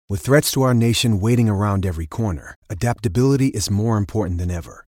With threats to our nation waiting around every corner, adaptability is more important than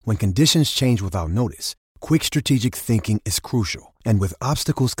ever. When conditions change without notice, quick strategic thinking is crucial. And with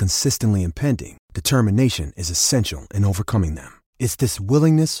obstacles consistently impending, determination is essential in overcoming them. It's this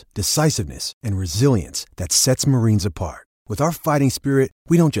willingness, decisiveness, and resilience that sets Marines apart. With our fighting spirit,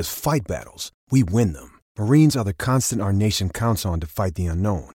 we don't just fight battles, we win them. Marines are the constant our nation counts on to fight the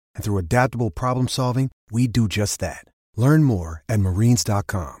unknown. And through adaptable problem solving, we do just that. Learn more at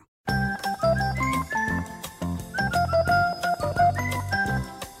marines.com.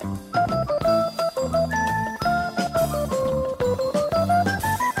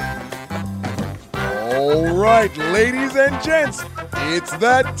 All right, ladies and gents, it's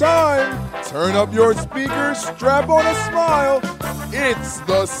that time. Turn up your speakers, strap on a smile. It's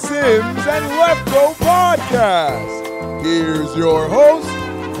the Sims and Lefko podcast. Here's your host,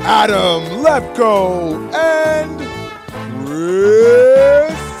 Adam Lefko and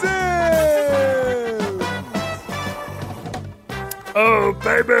Chris Sims. Oh,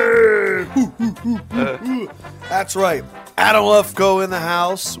 baby! That's right. Adam Lefko in the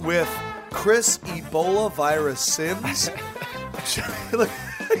house with Chris Ebola Virus Sims. Look,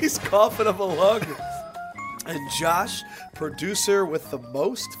 he's coughing up a lung. And Josh, producer with the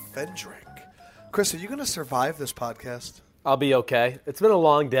most Fendrick. Chris, are you going to survive this podcast? I'll be okay. It's been a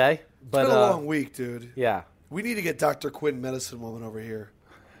long day. But, it's been a long week, dude. Yeah. We need to get Dr. Quinn Medicine Woman over here.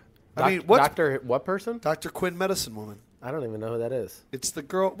 Doctor, what person? Dr. Quinn Medicine Woman. I don't even know who that is. It's the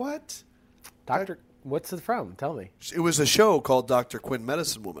girl, what? What's it from? Tell me. It was a show called Dr. Quinn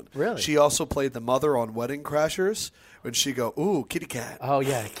Medicine Woman. Really? She also played the mother on Wedding Crashers when she go, ooh, kitty cat. Oh,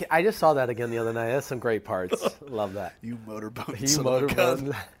 yeah. I just saw that again the other night. That's some great parts. Love that. You motorboat. You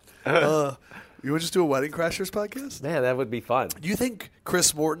motorboat. You would just do a Wedding Crashers podcast? Man, that would be fun. Do you think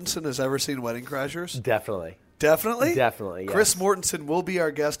Chris Mortensen has ever seen Wedding Crashers? Definitely. Definitely? Definitely, yes. Chris Mortensen will be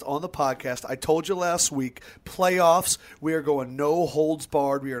our guest on the podcast. I told you last week, playoffs, we are going no holds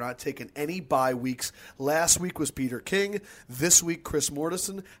barred. We are not taking any bye weeks. Last week was Peter King. This week, Chris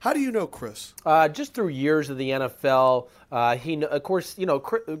Mortensen. How do you know Chris? Just through years of the NFL. He, of course,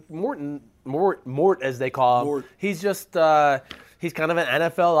 Mort, as they call him. Mort. He's just... he's kind of an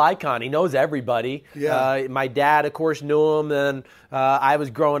NFL icon. He knows everybody. Yeah. My dad, of course, knew him. And I was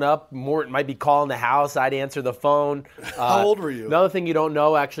growing up. Mort might be calling the house. I'd answer the phone. How old were you? Another thing you don't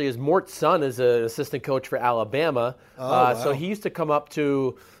know, actually, is Mort's son is an assistant coach for Alabama. Wow. So he used to come up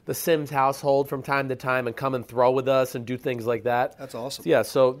to the Sims household from time to time and come and throw with us and do things like that. That's awesome. Yeah,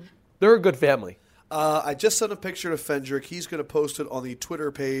 so they're a good family. I just sent a picture to Fendrick. He's going to post it on the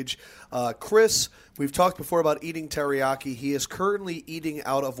Twitter page. Chris, we've talked before about eating teriyaki. He is currently eating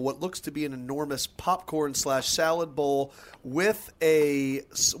out of what looks to be an enormous popcorn/salad bowl with a,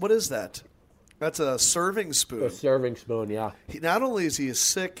 what is that? That's a serving spoon. A serving spoon, yeah. Not only is he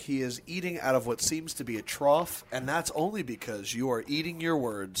sick, he is eating out of what seems to be a trough, and that's only because you are eating your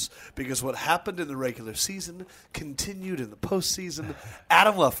words. Because what happened in the regular season continued in the postseason.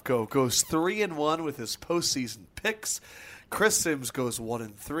 Adam Lefko goes 3-1 with his postseason picks. Chris Sims goes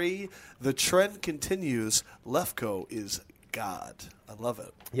 1-3. The trend continues. Lefko is God. I love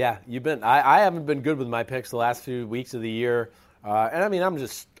it. Yeah, you've been. I haven't been good with my picks the last few weeks of the year, and I mean I'm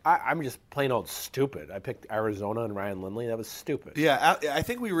just plain old stupid. I picked Arizona and Ryan Lindley. That was stupid. Yeah, I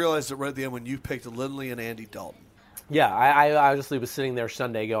think we realized it right at the end when you picked Lindley and Andy Dalton. Yeah, I obviously was sitting there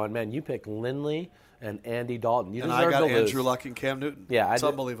Sunday going, man, you picked Lindley and Andy Dalton. You and deserve I got to lose. Andrew Luck and Cam Newton. Yeah, it's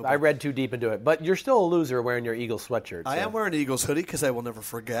unbelievable. I read too deep into it. But you're still a loser wearing your Eagles sweatshirt. I am wearing an Eagles hoodie because I will never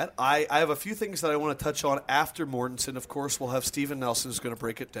forget. I have a few things that I want to touch on after Mortensen. Of course, we'll have Steven Nelson who's going to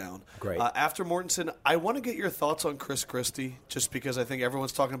break it down. Great. After Mortensen, I want to get your thoughts on Chris Christie, just because I think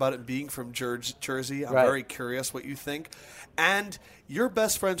everyone's talking about it being from Jersey. I'm very curious what you think. And you're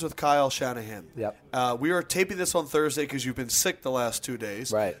best friends with Kyle Shanahan. Yep. We are taping this on Thursday because you've been sick the last 2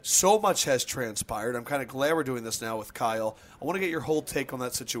 days. Right. So much has transpired. I'm kind of glad we're doing this now with Kyle. I want to get your whole take on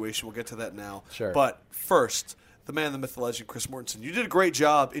that situation. We'll get to that now. Sure. But first, the man, the myth, the legend, Chris Mortensen. You did a great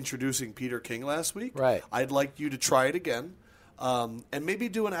job introducing Peter King last week. Right. I'd like you to try it again and maybe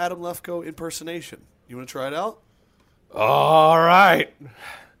do an Adam Lefko impersonation. You want to try it out? All right.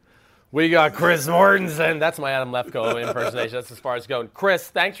 We got Chris Mortensen. That's my Adam Lefko impersonation. That's as far as going. Chris,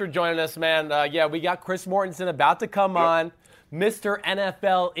 thanks for joining us, man. We got Chris Mortensen about to come on. Mr.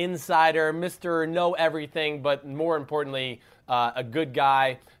 NFL Insider, Mr. Know Everything, but more importantly, a good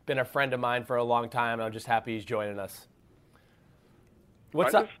guy. Been a friend of mine for a long time. I'm just happy he's joining us.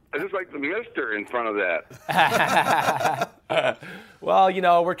 What's up? I just like the Mister in front of that. Well,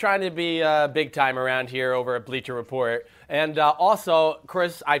 we're trying to be big time around here over at Bleacher Report. And also,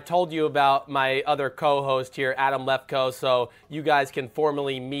 Chris, I told you about my other co-host here, Adam Lefko, so you guys can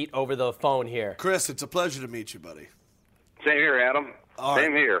formally meet over the phone here. Chris, it's a pleasure to meet you, buddy. Same here, Adam.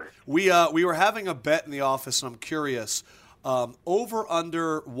 Same here. We were having a bet in the office, and I'm curious. Over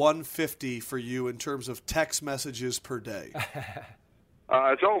under 150 for you in terms of text messages per day.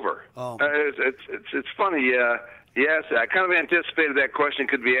 It's over. Oh. It's funny. Yes, I kind of anticipated that question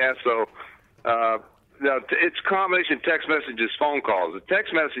could be asked. So, it's a combination of text messages, phone calls. The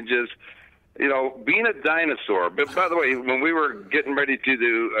text messages, being a dinosaur. But by the way, when we were getting ready to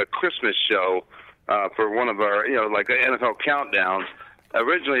do a Christmas show for one of our, like NFL countdowns,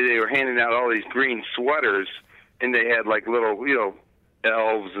 originally they were handing out all these green sweaters, and they had like little,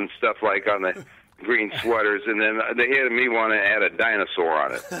 elves and stuff like on the green sweaters, and then they handed me one and had a dinosaur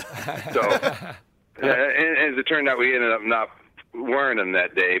on it. So, and as it turned out, we ended up not wearing them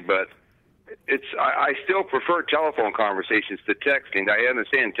that day. But I still prefer telephone conversations to texting. I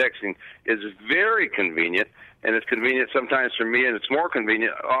understand texting is very convenient, and it's convenient sometimes for me, and it's more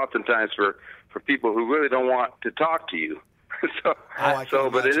convenient oftentimes for people who really don't want to talk to you.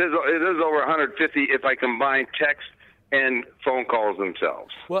 But it is over 150 if I combine text and phone calls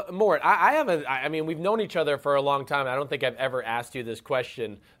themselves. Well, Mort, we've known each other for a long time. I don't think I've ever asked you this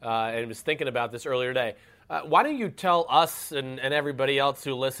question, and was thinking about this earlier today. Why don't you tell us and everybody else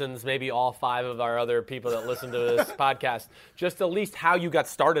who listens, maybe all 5 of our other people that listen to this podcast, just at least how you got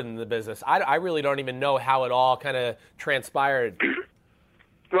started in the business? I really don't even know how it all kind of transpired.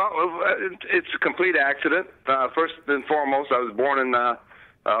 Well, it's a complete accident. First and foremost, I was born in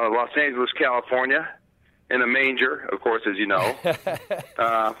Los Angeles, California, in a manger, of course, as you know. It's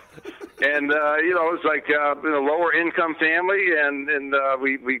like in a lower income family, and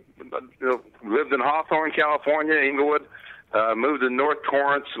we lived in Hawthorne, California, Inglewood, moved to North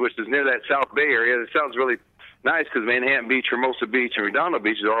Torrance, which is near that South Bay area. It sounds really nice because Manhattan Beach, Hermosa Beach, and Redondo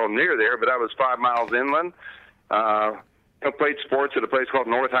Beach are all near there, but I was 5 miles inland. I played sports at a place called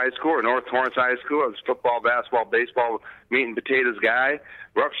North High School or North Torrance High School. I was football, basketball, baseball, meat and potatoes guy.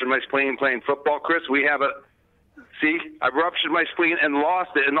 Ruptured my spleen playing football. Chris, I ruptured my spleen and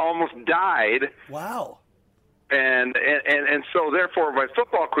lost it and almost died. Wow. And so therefore my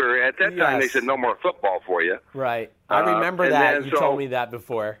football career at that time they said no more football for you. Right. I remember that. You told me that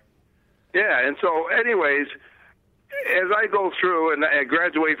before. Yeah. And so anyways, as I go through and I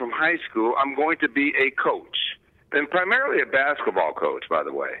graduate from high school, I'm going to be a coach. And primarily a basketball coach, by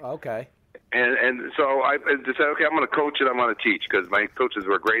the way. Okay. And so I decided, okay, I'm going to coach and I'm going to teach because my coaches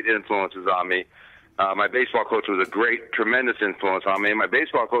were great influences on me. My baseball coach was a great, tremendous influence on me. My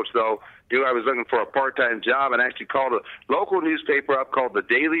baseball coach, though, knew I was looking for a part-time job and actually called a local newspaper up called the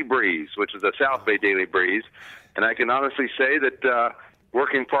Daily Breeze, which is the South Bay Daily Breeze. And I can honestly say that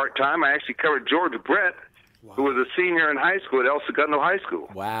working part-time, I actually covered George Brett, who was a senior in high school at El Segundo High School.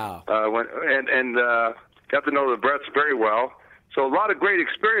 Wow. Got to know the Bretts very well. So a lot of great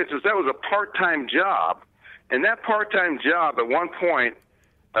experiences. That was a part-time job. And that part-time job at one point,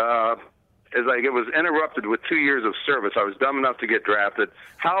 it was interrupted with 2 years of service. I was dumb enough to get drafted.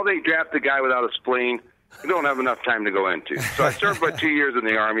 How they draft a guy without a spleen, we don't have enough time to go into. So I served my 2 years in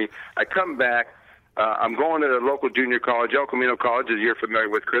the Army. I come back. I'm going to the local junior college, El Camino College, as you're familiar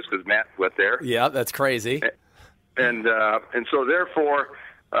with, Chris, because Matt went there. Yeah, that's crazy. And so therefore,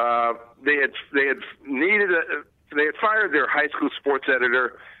 they had fired their high school sports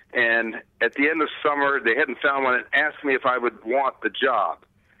editor, and at the end of summer, they hadn't found one and asked me if I would want the job.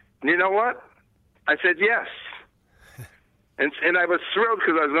 And you know what? I said yes. And I was thrilled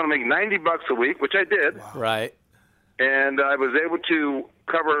because I was going to make $90 a week, which I did. Wow. Right. And I was able to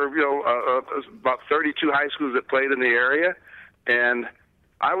cover, about 32 high schools that played in the area. And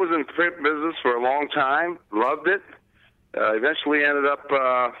I was in print business for a long time, loved it. Eventually ended up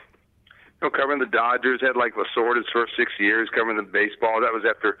covering the Dodgers, had like Lasorda his first 6 years, covering the baseball. That was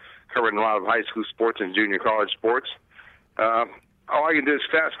after covering a lot of high school sports and junior college sports. All I can do is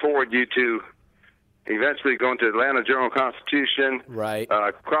fast forward you to eventually going to Atlanta Journal-Constitution, right?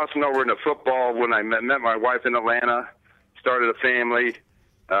 Crossing over into football when I met my wife in Atlanta, started a family,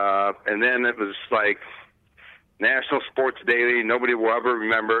 and then it was like National Sports Daily. Nobody will ever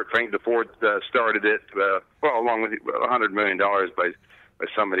remember it. Frank DeFord started it, along with $100 million by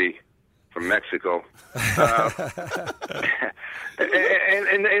somebody from Mexico.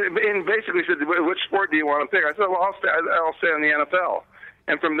 And basically said, which sport do you want to pick? I said, well, I'll stay on the NFL.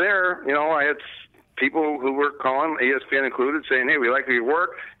 And from there, I had people who were calling, ESPN included, saying, hey, we like your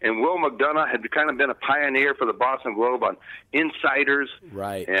work. And Will McDonough had kind of been a pioneer for the Boston Globe on insiders.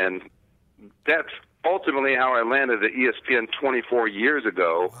 Right. And that's ultimately how I landed at ESPN 24 years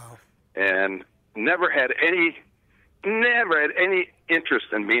ago. Wow. And never had any interest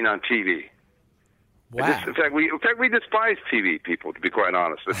in being on TV. Wow. In fact, we despise TV people, to be quite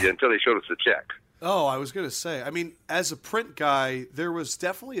honest with you, until they showed us the check. Oh, I was going to say, I mean, as a print guy, there was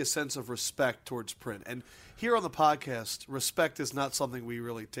definitely a sense of respect towards print. And here on the podcast, respect is not something we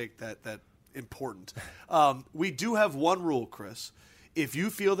really take that important. We do have one rule, Chris. If you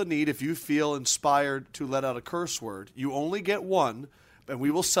feel the need, if you feel inspired to let out a curse word, you only get one, and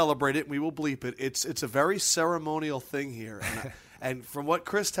we will celebrate it and we will bleep it. It's a very ceremonial thing here. And from what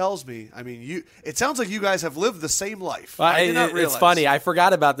Chris tells me, I mean, it sounds like you guys have lived the same life. I did not realize. It's funny. I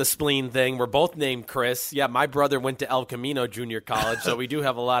forgot about the spleen thing. We're both named Chris. Yeah, my brother went to El Camino Junior College, so we do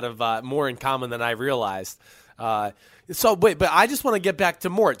have a lot of more in common than I realized. But I just want to get back to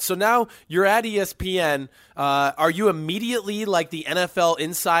Mort. So now you're at ESPN. Are you immediately like the NFL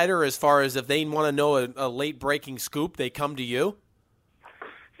insider as far as if they want to know a late-breaking scoop, they come to you?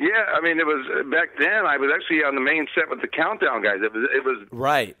 Yeah, I mean, it was back then. I was actually on the main set with the Countdown guys. It was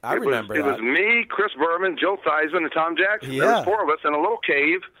right. I remember it was me, Chris Berman, Joe Theismann, and Tom Jackson. Yeah. There was four of us in a little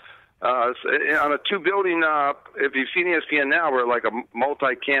cave on a two-building. If you've seen ESPN now, we're like a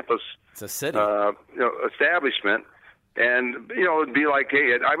multi-campus. It's a city. Establishment, and it'd be like,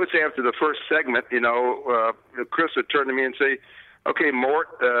 hey, I would say after the first segment, Chris would turn to me and say, "Okay, Mort,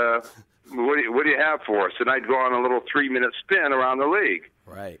 what do you have for us?" And I'd go on a little 3-minute spin around the league.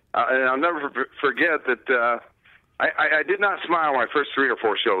 Right. And I'll never forget that I did not smile my first 3 or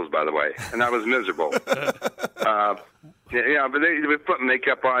 4 shows, by the way, and I was miserable. But they put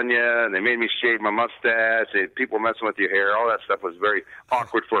makeup on you, and they made me shave my mustache. People messing with your hair. All that stuff was very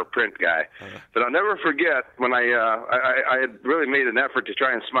awkward for a print guy. But I'll never forget when I had really made an effort to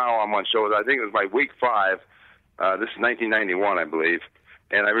try and smile on one show. I think it was my week 5. This is 1991, I believe.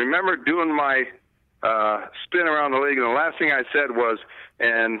 And I remember doing my spin around the league, and the last thing I said was,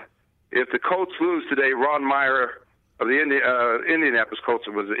 and if the Colts lose today, Ron Meyer of the Indianapolis Colts,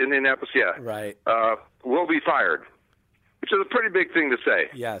 was it Indianapolis? Yeah. Right. Will be fired, which is a pretty big thing to say.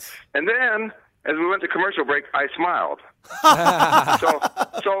 Yes. And then, as we went to commercial break, I smiled. Because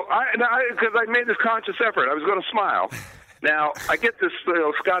I made this conscious effort. I was going to smile. Now, I get this,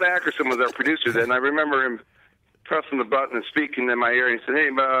 Scott Ackerson was our producer then, and I remember him pressing the button and speaking in my ear, and he said,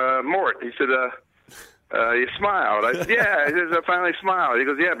 "Hey, Mort," he said, you smiled. I said, "Yeah." He says, "I finally smiled." He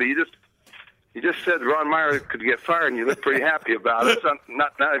goes, "Yeah, but you just said Ron Meyer could get fired, and you look pretty happy about it." It's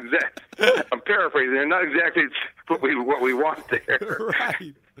not exact. I'm paraphrasing. They're not exactly what we want there.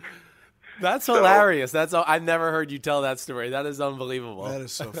 Right. That's hilarious. I've never heard you tell that story. That is unbelievable. That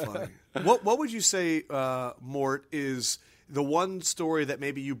is so funny. What would you say, Mort, is the one story that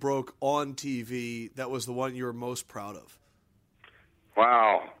maybe you broke on TV that was the one you were most proud of?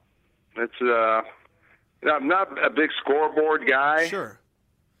 Wow. It's I'm not a big scoreboard guy. Sure.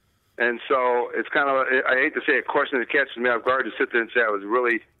 And so it's kind of, I hate to say a question that catches me off guard to sit there and say I was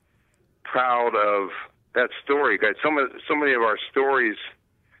really proud of that story. Guys, so many of our stories,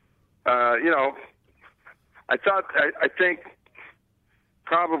 I think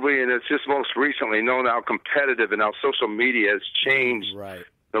probably, and it's just most recently known how competitive and how social media has changed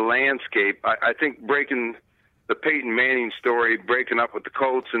the landscape. I think breaking the Peyton Manning story, breaking up with the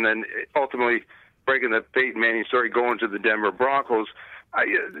Colts, and then ultimately breaking the Peyton Manning story, going to the Denver Broncos.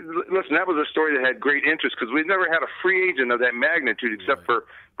 Listen, that was a story that had great interest because we've never had a free agent of that magnitude except for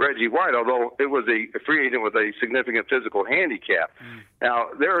Reggie White, although it was a free agent with a significant physical handicap. Now,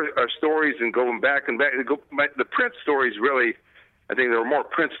 there are stories, and going back, the print stories really, I think there were more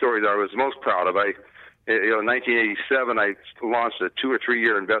print stories I was most proud of. In 1987, I launched a 2 or 3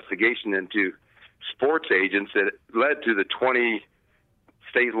 year investigation into sports agents that led to the 20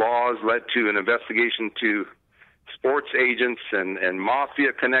 state laws, led to an investigation to sports agents and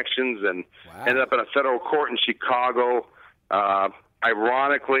mafia connections, and ended up in a federal court in Chicago.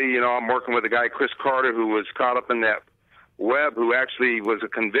 Ironically, I'm working with a guy, Chris Carter, who was caught up in that web, who actually was a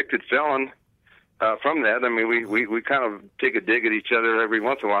convicted felon from that. I mean, we kind of take a dig at each other every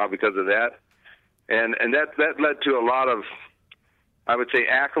once in a while because of that. And that led to a lot of, I would say,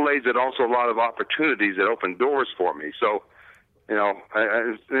 accolades, and also a lot of opportunities that opened doors for me. So,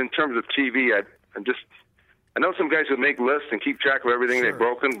 in terms of TV, I know some guys who make lists and keep track of everything they've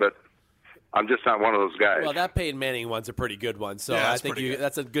broken, but I'm just not one of those guys. Well, that Peyton Manning one's a pretty good one, so Yeah, I think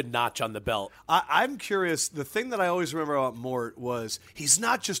that's a good notch on the belt. I'm curious. The thing that I always remember about Mort was he's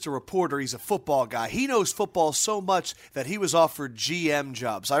not just a reporter, he's a football guy. He knows football so much that he was offered GM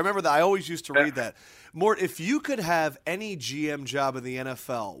jobs. I remember that. I always used to read that. Mort, if you could have any GM job in the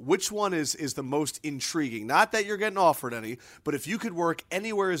NFL, which one is the most intriguing? Not that you're getting offered any, but if you could work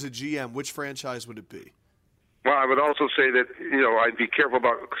anywhere as a GM, which franchise would it be? Well, I would also say that, I'd be careful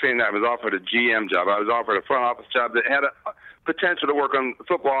about saying that I was offered a GM job. I was offered a front office job that had a potential to work on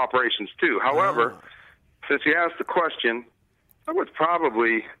football operations too. However, since you asked the question, I would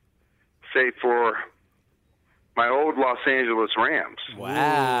probably say for my old Los Angeles Rams.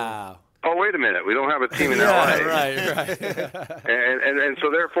 Wow. Oh, wait a minute. We don't have a team in Yeah, L.A. right. and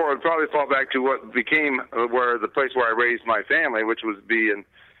so therefore, I'd probably fall back to what became the place where I raised my family, which was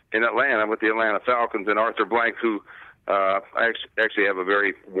in Atlanta with the Atlanta Falcons and Arthur Blank, who I actually have a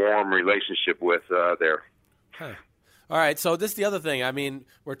very warm relationship with there. Huh. All right, so this is the other thing. I mean,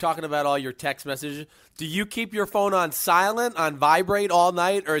 we're talking about all your text messages. Do you keep your phone on silent, on vibrate all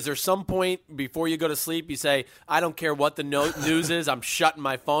night, or is there some point before you go to sleep you say, I don't care what the news is, I'm shutting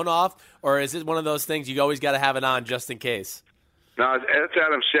my phone off? Or is it one of those things you always got to have it on just in case? No, it's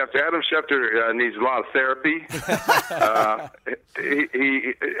Adam Schefter. Adam Schefter needs a lot of therapy. I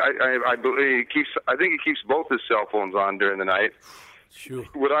believe I think he keeps both his cell phones on during the night. Sure.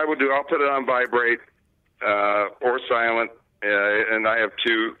 What I would do, I'll put it on vibrate or silent, and I have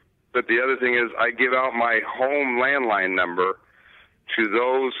two. But the other thing is, I give out my home landline number to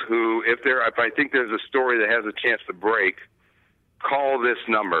those who, if I think there's a story that has a chance to break, call this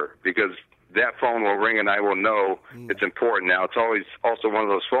number, because that phone will ring and I will know it's important. Now, it's always also one of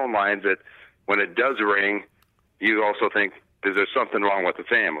those phone lines that when it does ring, you also think, is there something wrong with the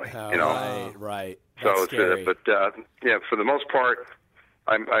family? Right. So, That's scary. but for the most part,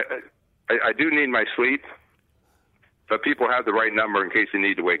 I do need my sleep, but people have the right number in case they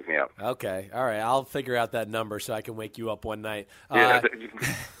need to wake me up. Okay. All right. I'll figure out that number so I can wake you up one night. Yeah.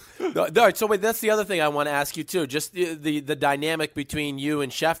 So wait, that's the other thing I want to ask you too. Just the dynamic between you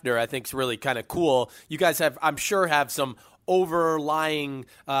and Schefter, I think, is really kind of cool. You guys have, I'm sure, have some overlying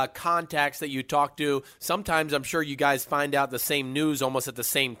contacts that you talk to. Sometimes I'm sure you guys find out the same news almost at the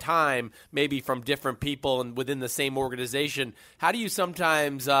same time, maybe from different people and within the same organization. How do you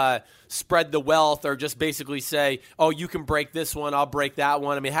sometimes spread the wealth, or just basically say, oh, you can break this one, I'll break that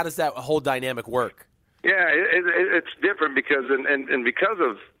one? I mean, how does that whole dynamic work? Yeah, it's different because and because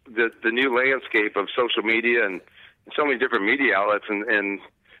of the new landscape of social media and so many different media outlets, and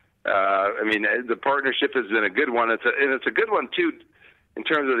I mean, the partnership has been a good one. It's a good one too in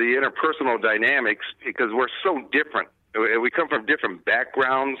terms of the interpersonal dynamics, because we're so different. We come from different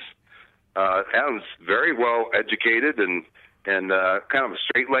backgrounds. Adam's very well educated and kind of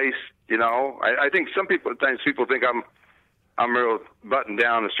straight-laced. I think sometimes people think I'm real buttoned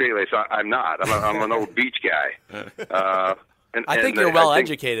down and straight-laced. I'm not. I'm an old beach guy. I think you're well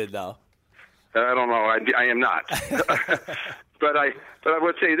educated, though. I don't know. I am not. But I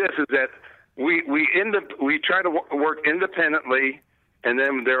would say this is that we try to work independently, and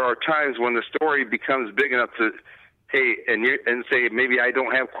then there are times when the story becomes big enough to, hey, and say maybe I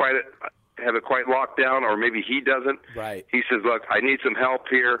don't have it quite locked down, or maybe he doesn't. Right. He says, look, I need some help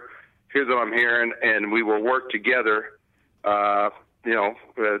here. Here's what I'm hearing, and we will work together, to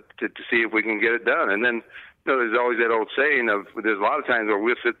see if we can get it done. And then there's always that old saying of, there's a lot of times where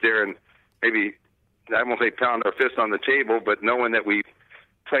we'll sit there and maybe, I won't say pound our fist on the table, but knowing that we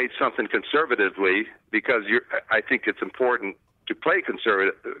played something conservatively, because I think it's important to play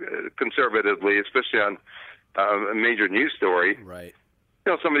conservatively, especially on a major news story. Right.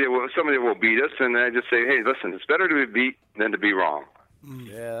 Somebody will beat us, and I just say, hey, listen, it's better to be beat than to be wrong.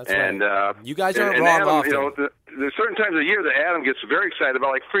 Yeah, that's and, right. You guys aren't and wrong Adam, often. There's certain times of the year that Adam gets very excited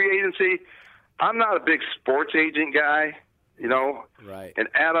about, like free agency. I'm not a big sports agent guy, Right. And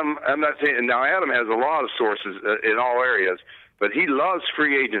Adam, I'm not saying, now Adam has a lot of sources in all areas, but he loves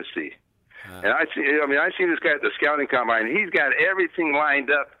free agency. And I've seen this guy at the scouting combine. He's got everything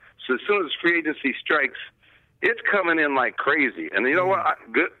lined up. So as soon as free agency strikes, it's coming in like crazy. And you know what?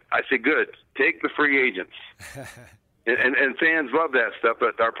 I say, good. Take the free agents. and fans love that stuff.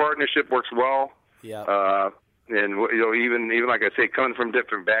 But our partnership works well. Yeah. And even like I say, coming from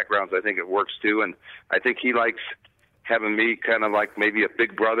different backgrounds, I think it works too. And I think he likes having me kind of like maybe a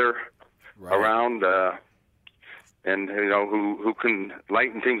big brother around, and who can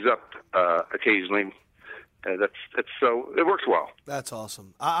lighten things up occasionally. So it works well. That's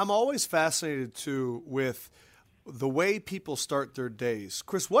awesome. I'm always fascinated too with the way people start their days.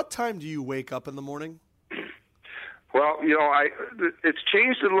 Chris, what time do you wake up in the morning? Well, it's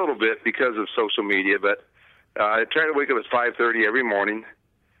changed a little bit because of social media, but I try to wake up at 5:30 every morning,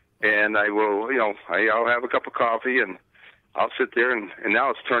 and I will, I'll have a cup of coffee, and I'll sit there, and now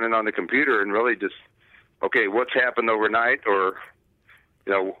it's turning on the computer and really just, okay, what's happened overnight, or,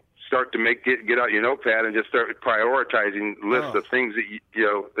 start to get out your notepad and just start prioritizing lists of things that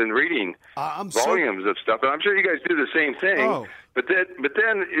and reading volumes of stuff. And I'm sure you guys do the same thing. Oh. But then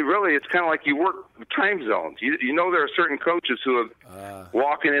it's kind of like you work time zones. There are certain coaches who are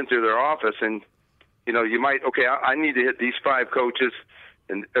walking into their office, and you might, I need to hit these 5 coaches,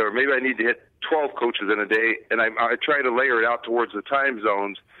 or maybe I need to hit 12 coaches in a day, and I try to layer it out towards the time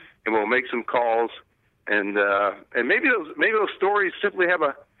zones, and we'll make some calls, and maybe those stories simply have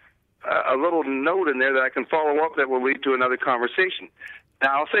a little note in there that I can follow up that will lead to another conversation.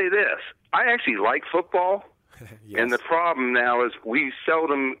 Now, I'll say this. I actually like football, yes. And the problem now is we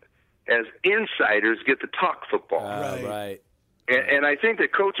seldom, as insiders, get to talk football. Right. And I think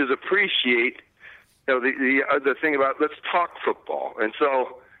that coaches appreciate the thing about let's talk football. And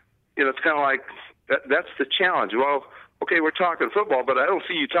so, it's kind of like that's the challenge. Well, okay, we're talking football, but I don't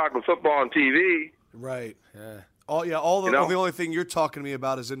see you talking football on TV. Right. Yeah. The only thing you're talking to me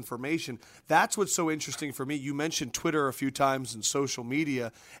about is information. That's what's so interesting for me. You mentioned Twitter a few times and social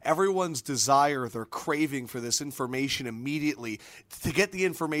media. Everyone's desire, their craving for this information immediately. To get the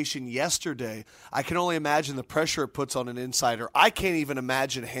information yesterday, I can only imagine the pressure it puts on an insider. I can't even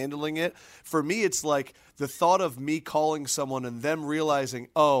imagine handling it. For me, it's like the thought of me calling someone and them realizing,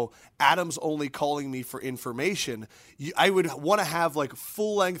 oh, Adam's only calling me for information. I would want to have like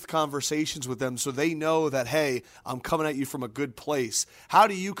full-length conversations with them so they know that, hey, I'm coming at you from a good place. How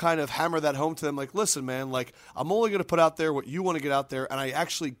do you kind of hammer that home to them? Like, listen, man, like I'm only going to put out there what you want to get out there, and I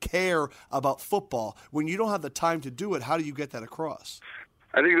actually care about football. When you don't have the time to do it, how do you get that across?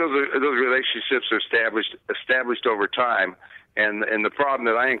 I think those relationships are established over time, and the problem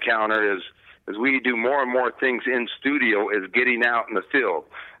that I encounter is we do more and more things in studio is getting out in the field.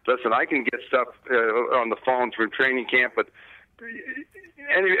 Listen, I can get stuff on the phone from training camp, but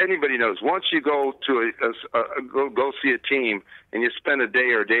anybody knows once you go to go see a team and you spend a day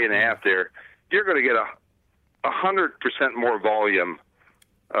or a day and a half there, you're going to get 100% more volume,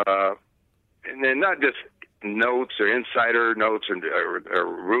 and then not just notes or insider notes or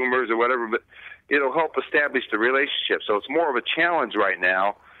rumors or whatever, but it'll help establish the relationship. So it's more of a challenge right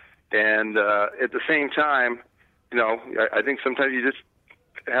now. And at the same time, I think sometimes you just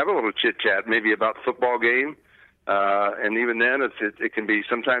have a little chit-chat maybe about the football game. And even then, it can be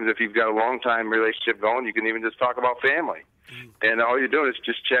sometimes if you've got a long-time relationship going, you can even just talk about family. And all you're doing is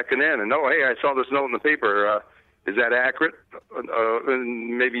just checking in. And, hey, I saw this note in the paper. Is that accurate?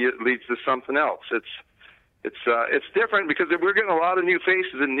 And maybe it leads to something else. It's different because we're getting a lot of new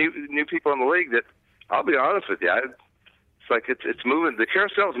faces and new people in the league that, I'll be honest with you, it's moving. The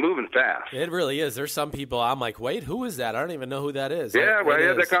carousel's moving fast. It really is. There's some people I'm like, wait, who is that? I don't even know who that is. Yeah, I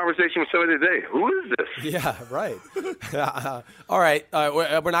had that conversation with somebody today. Who is this? Yeah, right. All right.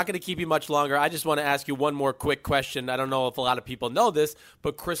 We're not going to keep you much longer. I just want to ask you one more quick question. I don't know if a lot of people know this,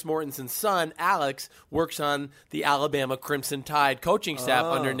 but Chris Mortensen's son, Alex, works on the Alabama Crimson Tide coaching staff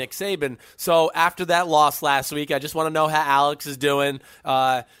under Nick Saban. So after that loss last week, I just want to know how Alex is doing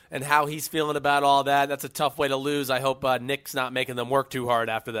and how he's feeling about all that. That's a tough way to lose. I hope Nick's not making them work too hard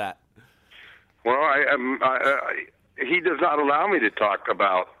after that. Well, he does not allow me to talk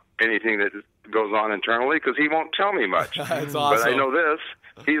about anything that goes on internally because he won't tell me much. That's awesome. But I know this.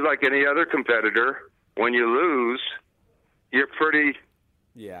 He's like any other competitor. When you lose, you're pretty...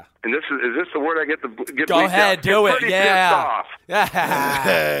 Yeah. And is this the word I get to get? Go ahead, do it. Yeah. Pissed off.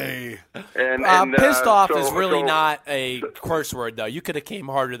 Hey. And pissed off is really not a curse word, though. You could have came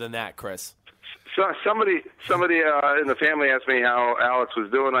harder than that, Chris. So somebody in the family asked me how Alex was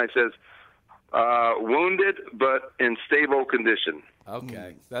doing. I says, wounded but in stable condition.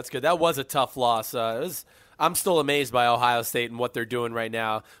 Okay, that's good. That was a tough loss. I'm still amazed by Ohio State and what they're doing right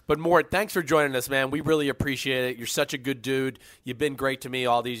now. But, Mort, thanks for joining us, man. We really appreciate it. You're such a good dude. You've been great to me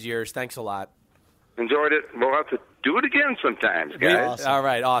all these years. Thanks a lot. Enjoyed it. We'll have to do it again sometimes, guys. Awesome. All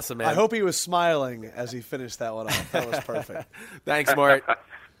right, awesome, man. I hope he was smiling as he finished that one off. That was perfect. Thanks, Mort.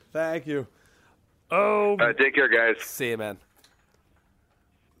 Thank you. Take care, guys. See you, man.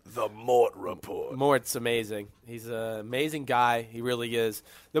 The Mort Report. Mort's amazing. He's an amazing guy. He really is.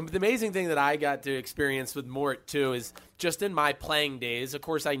 The amazing thing that I got to experience with Mort, too, is just in my playing days, of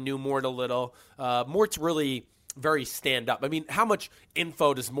course, I knew Mort a little. Mort's really very stand up. I mean, how much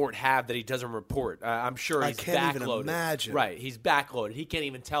info does Mort have that he doesn't report? I'm sure he's backloaded. I can't even imagine. Right, he's backloaded. He can't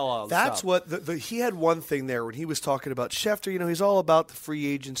even tell all the That's stuff. what he had one thing there when he was talking about Schefter. He's all about the free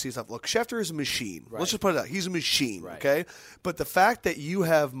agency stuff. Look, Schefter is a machine. Right. Let's just put it out. He's a machine, Right. okay? But the fact that you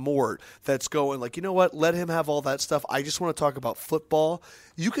have Mort that's going like, you know what? Let him have all that stuff. I just want to talk about football.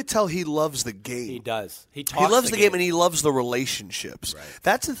 You could tell he loves the game. He does. He loves the game and he loves the relationships. Right.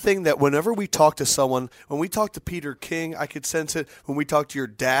 That's the thing that whenever we talk to someone, when we talk to Peter King, I could sense it. When we talk to your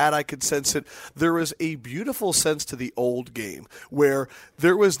dad, I could sense it. There was a beautiful sense to the old game where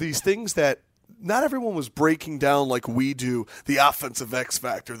there was these things that not everyone was breaking down like we do, the offensive X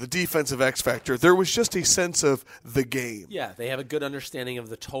factor, the defensive X factor. There was just a sense of the game. Yeah, they have a good understanding of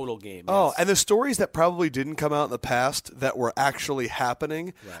the total game. Oh, yes. and the stories that probably didn't come out in the past that were actually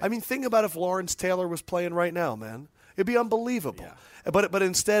happening. Right. I mean, think about if Lawrence Taylor was playing right now, man. It'd be unbelievable. Yeah. But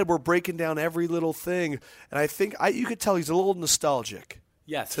instead, we're breaking down every little thing. And I think you could tell he's a little nostalgic.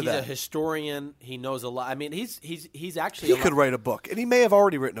 Yes, to he's a that. historian. He knows a lot. I mean, he's actually He could write a book. And he may have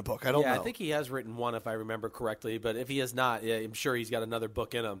already written a book. I don't know. I think he has written one, if I remember correctly. But if he has not, yeah, I'm sure he's got another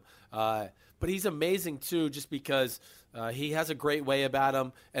book in him. But he's amazing, too, just because he has a great way about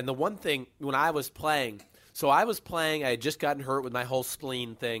him. And the one thing, when I was playing, I had just gotten hurt with my whole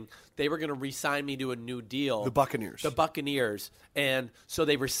spleen thing. They were going to re-sign me to a new deal. The Buccaneers. And so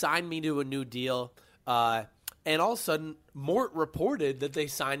they re-signed me to a new deal. And all of a sudden, Mort reported that they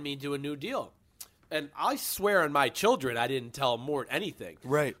signed me to a new deal. And I swear on my children, I didn't tell Mort anything.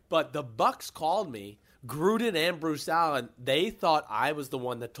 Right. But the Bucks called me, Gruden and Bruce Allen. They thought I was the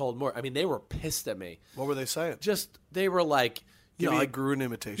one that told Mort. I mean, they were pissed at me. What were they saying? They were like, Give me a Gruden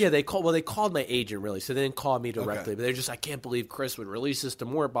imitation. Yeah, they called my agent, really. So they didn't call me directly. Okay. But they're just, I can't believe Chris would release this to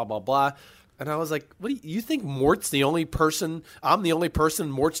Mort, blah, blah, blah. And I was like, "What do you think? Mort's the only person? I'm the only person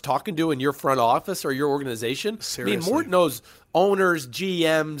Mort's talking to in your front office or your organization? Seriously. I mean, Mort knows owners,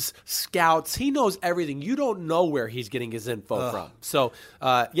 GMs, scouts. He knows everything. You don't know where he's getting his info from. So,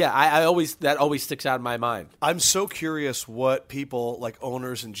 that always sticks out in my mind. I'm so curious what people like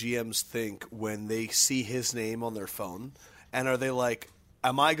owners and GMs think when they see his name on their phone, and are they like,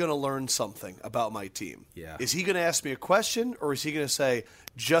 am I going to learn something about my team? Yeah. Is he going to ask me a question, or is he going to say,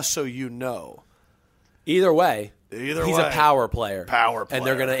 just so you know? Either way, he's a power player. And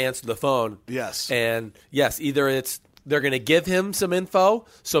they're going to answer the phone. Yes. And yes, either they're going to give him some info,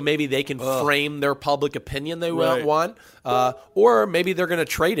 so maybe they can frame their public opinion they want, or maybe they're going to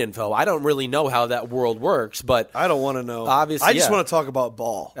trade info. I don't really know how that world works, but I don't want to know. Obviously, I just want to talk about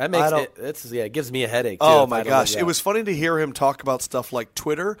ball. That makes it gives me a headache. Too, oh my gosh, it was funny to hear him talk about stuff like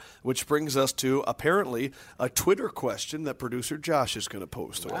Twitter, which brings us to apparently a Twitter question that producer Josh is going to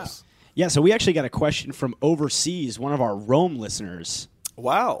pose to us. Yeah, so we actually got a question from overseas, one of our Rome listeners.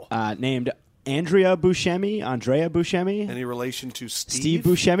 Wow. Named Andrea Buscemi. Any relation to Steve? Steve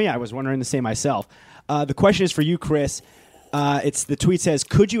Buscemi. I was wondering the same myself. The question is for you, Chris. The tweet says,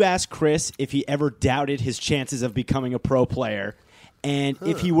 could you ask Chris if he ever doubted his chances of becoming a pro player? And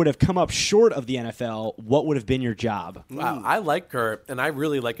if he would have come up short of the NFL, what would have been your job? Wow, I like her, and I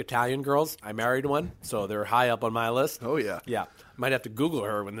really like Italian girls. I married one, so they're high up on my list. Oh, yeah. Yeah. Might have to Google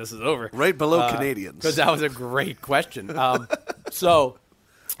her when this is over. Right below Canadians. Because that was a great question.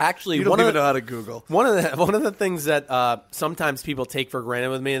 Actually, you don't even know how to Google. One of the things that sometimes people take for granted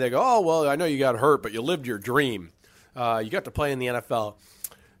with me, they go, "Oh, well, I know you got hurt, but you lived your dream. You got to play in the NFL."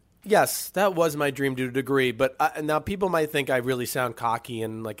 Yes, that was my dream to a degree, but now people might think I really sound cocky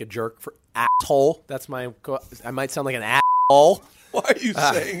and like a jerk for asshole. I might sound like an asshole. Why are you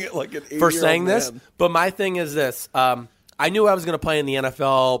saying it like an 80-year-old for saying man? this? But my thing is this: I knew I was going to play in the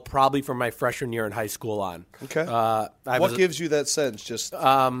NFL probably from my freshman year in high school on. Okay. What gives you that sense? Just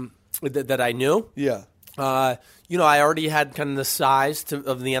that I knew. Yeah. I already had kind of the size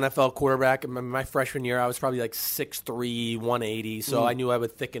of the NFL quarterback. In my freshman year, I was probably like 6'3", 180, so I knew I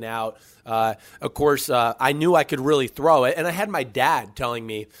would thicken out. Of course, I knew I could really throw it, and I had my dad telling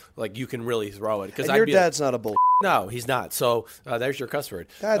me, like, you can really throw it. And your dad's not a bull. No, he's not. So there's your cuss word.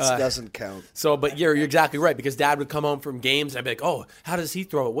 That doesn't count. So, but you're exactly right, because Dad would come home from games. I'd be like, "Oh, how does he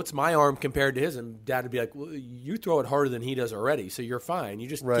throw it? What's my arm compared to his?" And Dad would be like, "Well, you throw it harder than he does already, so you're fine. You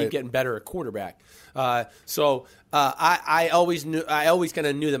just keep getting better at quarterback." I always kind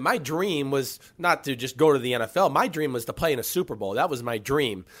of knew that my dream was not to just go to the NFL. My dream was to play in a Super Bowl. That was my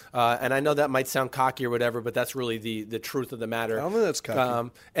dream. And I know that might sound cocky or whatever, but that's really the truth of the matter. I don't think that's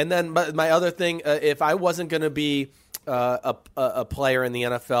cocky. And then my other thing, if I wasn't going to be a player in the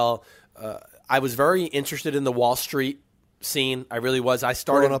NFL, I was very interested in the Wall Street scene. I really was. I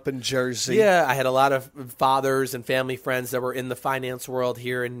started growing up in Jersey. Yeah, I had a lot of fathers and family friends that were in the finance world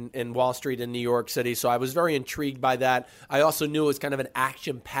here in Wall Street in New York City, so I was very intrigued by that. I also knew it was kind of an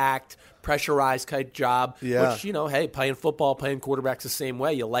action-packed, pressurized type job, Yeah. which, hey, playing football, playing quarterbacks the same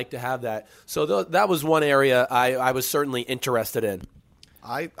way, you like to have that. So that was one area I was certainly interested in.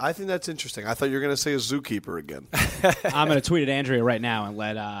 I think that's interesting. I thought you were going to say a zookeeper again. I'm going to tweet at Andrea right now and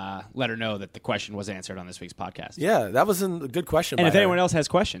let her know that the question was answered on this week's podcast. Yeah, that was a good question. And by if her. anyone else has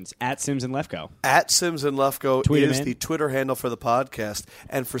questions, at Sims and Lefko. At Sims and Lefko Tweet him is in. the Twitter handle for the podcast.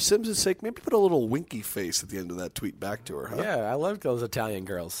 And for Sims' sake, maybe put a little winky face at the end of that tweet back to her, huh? Yeah, I love those Italian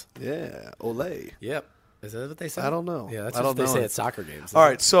girls. Yeah, ole. Yep. Is that what they say? I don't know. Yeah, that's I what don't they know. say at soccer games. All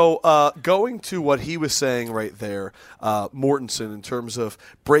right, so going to what he was saying right there, Mortensen, in terms of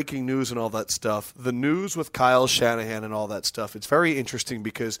breaking news and all that stuff, the news with Kyle Shanahan and all that stuff, it's very interesting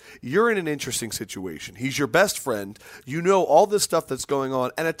because you're in an interesting situation. He's your best friend. You know all this stuff that's going on,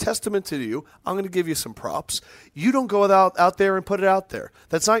 and a testament to you, I'm going to give you some props. You don't go out there and put it out there.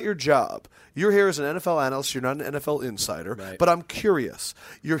 That's not your job. You're here as an NFL analyst. You're not an NFL insider. Right. But I'm curious.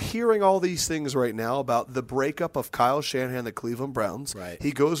 You're hearing all these things right now about the breakup of Kyle Shanahan, the Cleveland Browns. Right.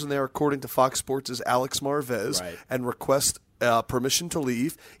 He goes in there, according to Fox Sports' Alex Marvez, Right. and requests permission to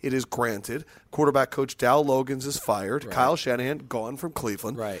leave. It is granted. Quarterback coach Dow Logans is fired. Right. Kyle Shanahan gone from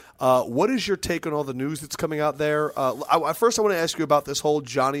Cleveland. Right. What is your take on all the news that's coming out there? First, I want to ask you about this whole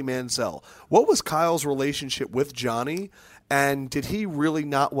Johnny Manziel. What was Kyle's relationship with Johnny? And did he really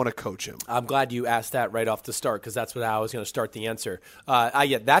not want to coach him? I'm glad you asked that right off the start because that's what I was going to start the answer.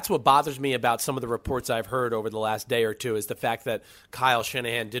 That's what bothers me about some of the reports I've heard over the last day or two is the fact that Kyle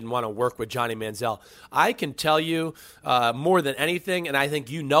Shanahan didn't want to work with Johnny Manziel. I can tell you more than anything, and I think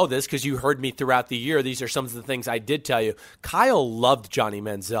you know this because you heard me throughout the year. These are some of the things I did tell you. Kyle loved Johnny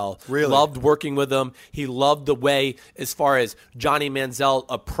Manziel. Really? Loved working with him. He loved the way, as far as Johnny Manziel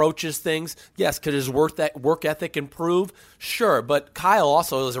approaches things. Yes, could his work ethic improve? Sure, but Kyle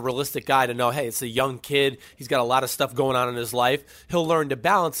also is a realistic guy to know, hey, it's a young kid. He's got a lot of stuff going on in his life. He'll learn to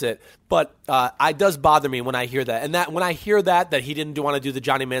balance it. But it does bother me when I hear that. And that when I hear that he didn't want to do the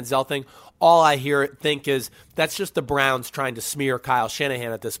Johnny Manziel thing, all I think is that's just the Browns trying to smear Kyle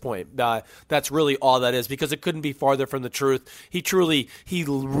Shanahan at this point. That's really all that is because it couldn't be farther from the truth. He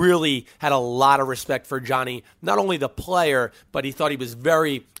really had a lot of respect for Johnny, not only the player, but he thought he was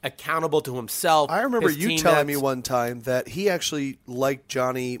very accountable to himself. I remember his you teammates. telling me one time that he actually liked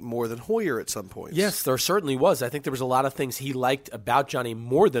Johnny more than Hoyer at some point. Yes, there certainly was. I think there was a lot of things he liked about Johnny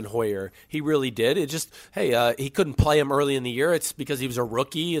more than Hoyer. He really did. It just, he couldn't play him early in the year. It's because he was a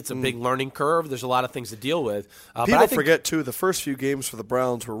rookie. It's a big learning curve. There's a lot of things to deal with. People forget, too, the first few games for the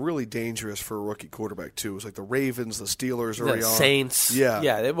Browns were really dangerous for a rookie quarterback, too. It was like the Ravens, the Steelers early the on. Saints. Yeah.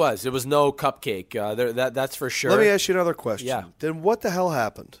 Yeah, it was. It was no cupcake. That's for sure. Let me ask you another question. Yeah. Then what the hell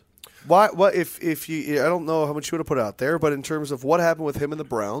happened? Why? What if you? I don't know how much you want to put out there, but in terms of what happened with him and the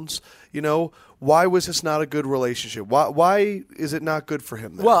Browns, why was this not a good relationship? Why is it not good for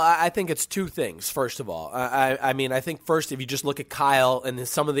him then? Well, I think it's two things, first of all. I think first, if you just look at Kyle and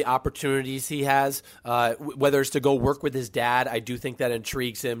some of the opportunities he has, whether it's to go work with his dad, I do think that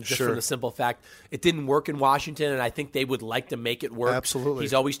intrigues him just from the simple fact it didn't work in Washington, and I think they would like to make it work. Absolutely.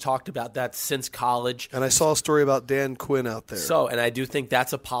 He's always talked about that since college. And I saw a story about Dan Quinn out there. So, and I do think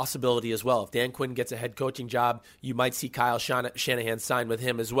that's a possibility as well. If Dan Quinn gets a head coaching job, you might see Kyle Shanahan sign with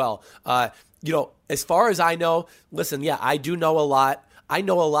him as well. As far as I know, listen, I do know a lot. I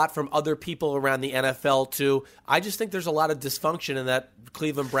know a lot from other people around the NFL, too. I just think there's a lot of dysfunction in that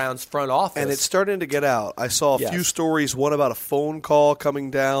Cleveland Browns front office. And it's starting to get out. I saw a few stories, one about a phone call coming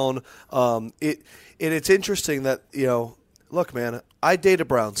down. It's interesting that, look, man, I date a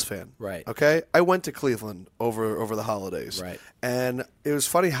Browns fan. Right. Okay? I went to Cleveland over the holidays. Right. And it was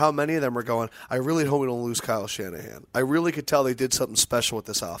funny how many of them were going, I really hope we don't lose Kyle Shanahan. I really could tell they did something special with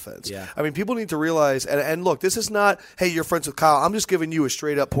this offense. Yeah. I mean, people need to realize, and look, this is not, hey, you're friends with Kyle. I'm just giving you a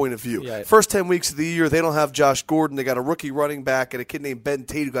straight-up point of view. Yeah. First 10 weeks of the year, they don't have Josh Gordon. They got a rookie running back and a kid named Ben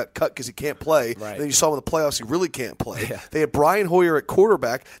Tate who got cut because he can't play. Right. And then you saw him in the playoffs, he really can't play. Yeah. They had Brian Hoyer at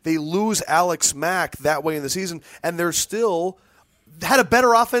quarterback. They lose Alex Mack that way in the season, and they're still had a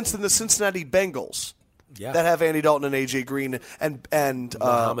better offense than the Cincinnati Bengals. Yeah. That have Andy Dalton and A.J. Green and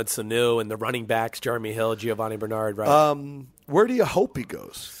Mohamed Sanu and the running backs, Jeremy Hill, Giovanni Bernard. Right. Where do you hope he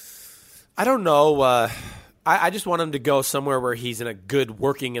goes? I don't know. I just want him to go somewhere where he's in a good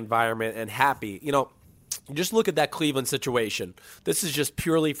working environment and happy. Just look at that Cleveland situation. This is just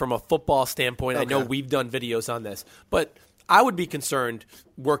purely from a football standpoint. Okay. I know we've done videos on this, but I would be concerned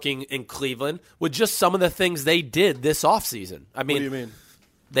working in Cleveland with just some of the things they did this offseason. I mean, What do you mean?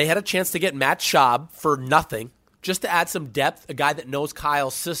 They had a chance to get Matt Schaub for nothing. just to add some depth, a guy that knows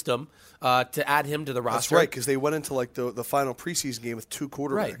Kyle's system, to add him to the roster. That's right, because they went into like the final preseason game with 2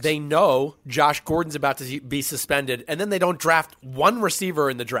 quarterbacks. Right. They know Josh Gordon's about to be suspended, and then they don't draft one receiver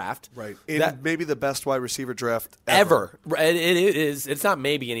in the draft. Right. Maybe the best wide receiver draft ever. It is. It's not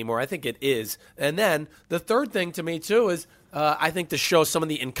maybe anymore. I think it is. And then the third thing to me, too, is I think to show some of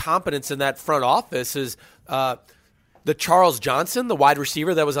the incompetence in that front office is the Charles Johnson, the wide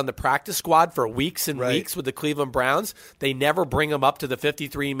receiver that was on the practice squad for weeks and weeks with the Cleveland Browns. They never bring him up to the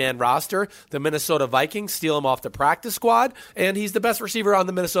 53-man roster. The Minnesota Vikings steal him off the practice squad, and he's the best receiver on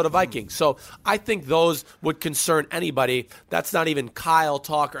the Minnesota Vikings. So I think those would concern anybody. That's not even Kyle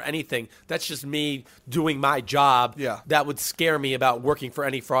talk or anything. That's just me doing my job. Yeah. That would scare me about working for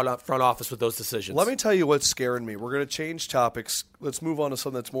any front office with those decisions. Let me tell you what's scaring me. We're going to change topics. Let's move on to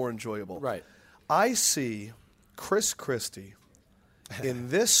something that's more enjoyable. Right. I see Chris Christie in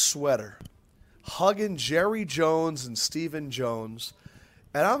this sweater hugging Jerry Jones and Stephen Jones,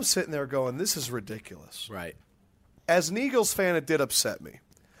 and I'm sitting there going, this is ridiculous. Right. As an Eagles fan, it did upset me.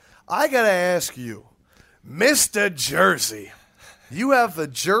 I got to ask you, Mr. Jersey, you have the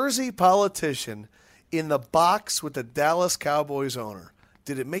Jersey politician in the box with the Dallas Cowboys owner.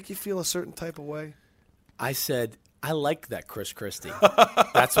 Did it make you feel a certain type of way? I said, I like that Chris Christie.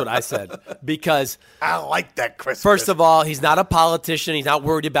 That's what I said. Because I like that Chris first of all, he's not a politician. He's not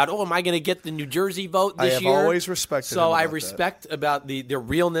worried about, am I going to get the New Jersey vote this year? I have always respected him. So I respect about the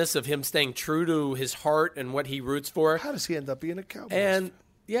realness of him staying true to his heart and what he roots for. How does he end up being a Cowboys And fan?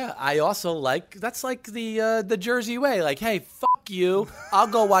 yeah, I also like, that's like the Jersey way. Like, hey, fuck you. I'll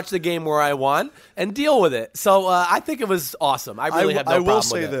go watch the game where I want and deal with it. So I think it was awesome. I really have no problem with it. I will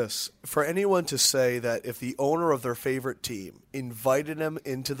say this. For anyone to say that if the owner of their favorite team invited him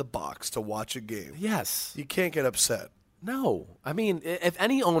into the box to watch a game, yes, you can't get upset. No. I mean, if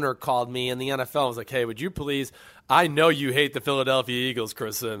any owner called me in the NFL and was like, hey, would you please, I know you hate the Philadelphia Eagles,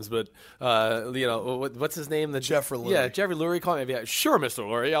 Chris Sims, but, what's his name? Jeffrey Lurie. Yeah, Jeffrey Lurie called me. Yeah, sure, Mr.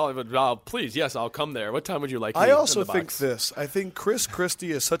 Lurie. Please, yes, I'll come there. What time would you like me I also in the think box? this. I think Chris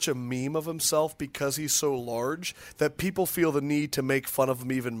Christie is such a meme of himself because he's so large that people feel the need to make fun of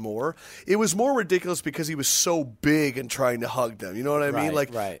him even more. It was more ridiculous because he was so big and trying to hug them. You know what I mean?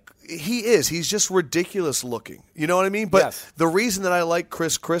 Right. He's just ridiculous looking. You know what I mean? But the reason that I like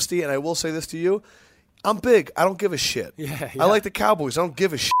Chris Christie, and I will say this to you, I'm big. I don't give a shit. Yeah. I like the Cowboys. I don't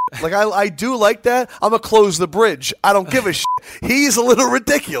give a shit. Like, I do like that. I'm going to close the bridge. I don't give a shit. He's a little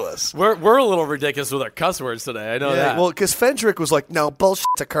ridiculous. We're a little ridiculous with our cuss words today. I know that. Well, because Fendrick was like, no,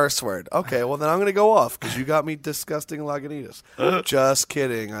 bullshit's a curse word. Okay, well, then I'm going to go off because you got me disgusting Lagunitas. Just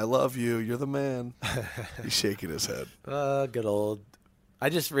kidding. I love you. You're the man. He's shaking his head. Good old. I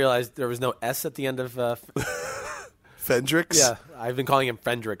just realized there was no S at the end of Fendricks? Yeah, I've been calling him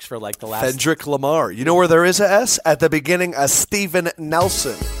Fendricks for like the last... Fendrick Lamar. You know where there is a S? At the beginning, a Steven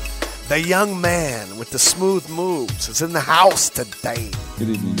Nelson. The young man with the smooth moves is in the house today. Good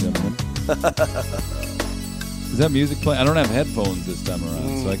evening, gentlemen. Is that music playing? I don't have headphones this time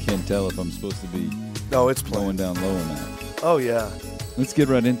around, so I can't tell if I'm supposed to be it's going down low or not. Oh, yeah. Let's get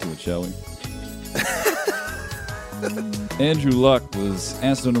right into it, shall we? Andrew Luck was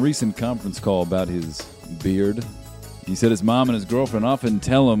asked on a recent conference call about his beard. He said his mom and his girlfriend often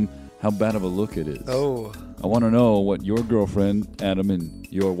tell him how bad of a look it is. Oh. I want to know what your girlfriend, Adam, and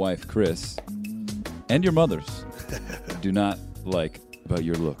your wife, Chris, and your mother's do not like about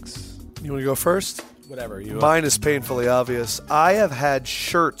your looks. You want to go first? Whatever. Mine is painfully obvious. I have had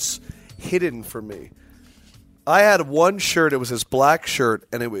shirts hidden from me. I had one shirt. It was this black shirt,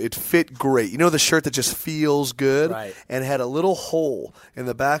 and it fit great. You know the shirt that just feels good? Right. And had a little hole in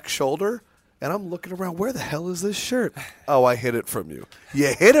the back shoulder. And I'm looking around, where the hell is this shirt? Oh, I hid it from you. You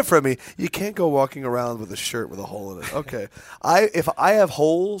hid it from me. You can't go walking around with a shirt with a hole in it. Okay. If I have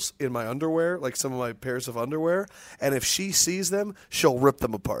holes in my underwear, like some of my pairs of underwear, and if she sees them, she'll rip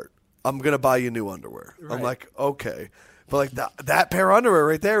them apart. I'm going to buy you new underwear. Right. I'm like, okay. But like that pair of underwear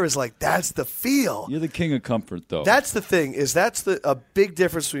right there is like, that's the feel. You're the king of comfort, though. That's the thing, is a big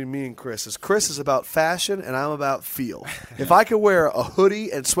difference between me and Chris. Chris is about fashion and I'm about feel. If I could wear a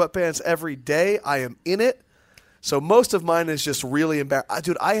hoodie and sweatpants every day, I am in it. So most of mine is just really embarrassing.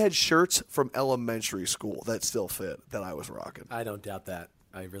 Dude, I had shirts from elementary school that still fit that I was rocking. I don't doubt that.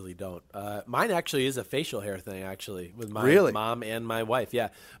 I really don't. Mine actually is a facial hair thing, actually, with my mom and my wife. Yeah.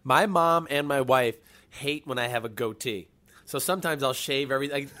 My mom and my wife hate when I have a goatee. So sometimes I'll shave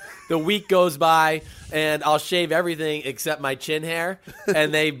everything. Like, the week goes by, and I'll shave everything except my chin hair,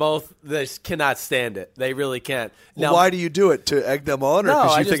 and they just cannot stand it. They really can't. Well, why do you do it? To egg them on, or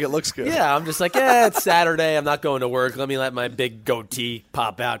because you think it looks good? Yeah, I'm just like, it's Saturday. I'm not going to work. Let me let my big goatee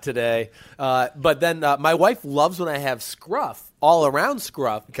pop out today. But then my wife loves when I have scruff, all around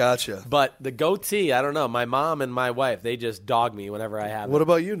scruff. Gotcha. But the goatee, I don't know. My mom and my wife, they just dog me whenever I have it. What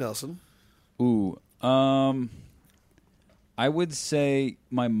about you, Nelson? Ooh, I would say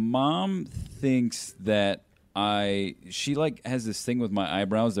my mom thinks that she has this thing with my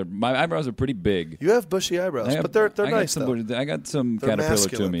eyebrows. My eyebrows are pretty big. You have bushy eyebrows, but they're nice though. I got some They're caterpillar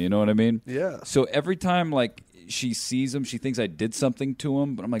masculine. to me. You know what I mean? Yeah. So every time she sees them, she thinks I did something to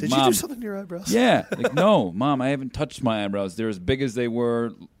them. But I'm like, Did Mom, you do something to your eyebrows? Yeah. Like, no, Mom, I haven't touched my eyebrows. They're as big as they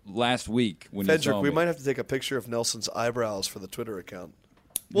were last week when you saw me. We might have to take a picture of Nelson's eyebrows for the Twitter account.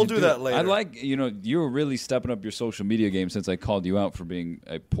 We'll do that later. I like, you're really stepping up your social media game since I called you out for being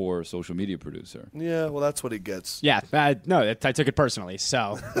a poor social media producer. Yeah, well, that's what he gets. Yeah, no, I took it personally,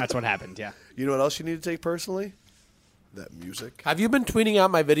 so that's what happened, yeah. You know what else you need to take personally? That music. Have you been tweeting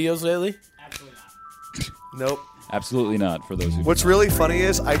out my videos lately? Absolutely not. Nope. Absolutely not, for those who What's really funny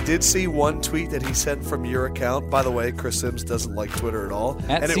is I did see one tweet that he sent from your account. By the way, Chris Sims doesn't like Twitter at all.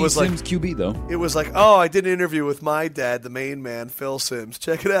 At and C it was Sims QB, though. It was like, oh, I did an interview with my dad, the main man, Phil Sims.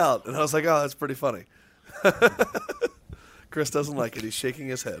 Check it out. And I was like, oh, that's pretty funny. Chris doesn't like it. He's shaking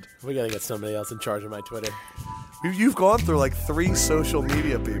his head. We got to get somebody else in charge of my Twitter. You've gone through like 3 social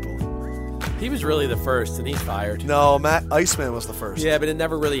media people. He was really the first, and he's fired. No, Matt Iceman was the first. Yeah, but it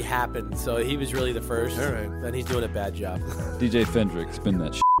never really happened, so he was really the first. All right. And he's doing a bad job. DJ Fendrick, spin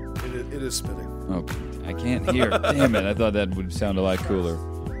that shit. It is spinning. Oh, I can't hear. Damn it. I thought that would sound a lot cooler.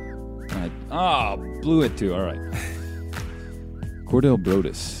 Blew it too. All right. Cordell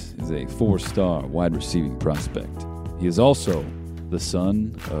Brodus is a 4-star wide receiving prospect. He is also the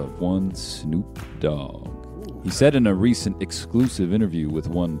son of one Snoop Dogg. He said in a recent exclusive interview with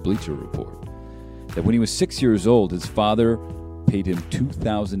one Bleacher Report that when he was 6 years old, his father paid him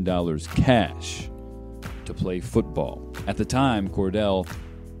 $2,000 cash to play football. At the time, Cordell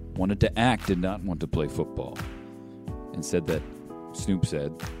wanted to act, did not want to play football, and said that Snoop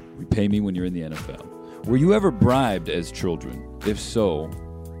said, "Repay me when you're in the NFL." Were you ever bribed as children? If so,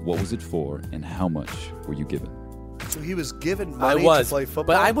 what was it for, and how much were you given? So he was given money to play football?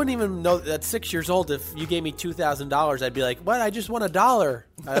 But I wouldn't even know at 6 years old, if you gave me $2,000, I'd be like, what? I just won $1.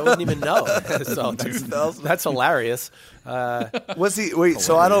 I wouldn't even know. So that's hilarious. Was he? Wait,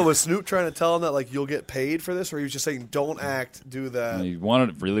 so I don't know. Was Snoop trying to tell him that like you'll get paid for this, or he was just saying don't act, do that? He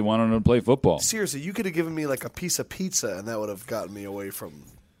really wanted him to play football. Seriously, you could have given me like a piece of pizza, and that would have gotten me away from.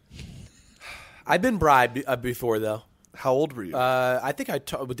 I've been bribed before, though. How old were you? I think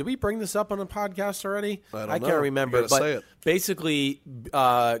did we bring this up on a podcast already? I can't know. remember. You gotta But say it. basically,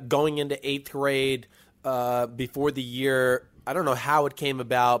 going into 8th grade, before the year, I don't know how it came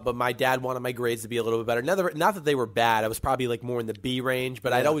about, but my dad wanted my grades to be a little bit better. Not that they were bad. I was probably like more in the B range,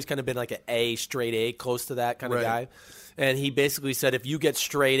 but I'd always kind of been like an A, straight A, close to that kind of guy. And he basically said, if you get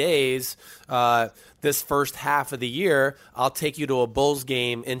straight A's this first half of the year, I'll take you to a Bulls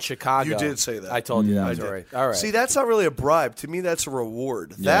game in Chicago. You did say that. I told you that. Was all right. See, that's not really a bribe. To me, that's a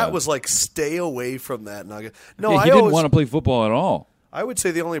reward. Yeah. That was like, stay away from that nugget. No, Yeah, he didn't want to play football at all. I would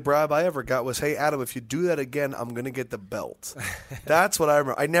say the only bribe I ever got was, hey, Adam, if you do that again, I'm going to get the belt. That's what I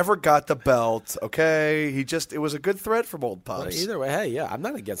remember. I never got the belt, okay? It was a good threat from old Pops. But either way, hey, yeah, I'm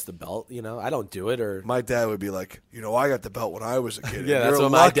not against the belt. I don't do it. Or my dad would be like, I got the belt when I was a kid. Yeah, that's You're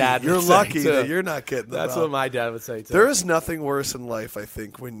what lucky. my dad would You're say, lucky too. that you're not getting the That's belt. what my dad would say, too. There is nothing worse in life, I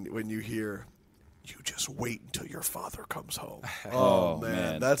think, when you hear, you just wait until your father comes home. Oh,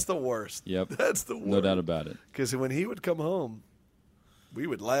 man. That's the worst. Yep. That's the worst. No doubt about it. Because when he would come home, we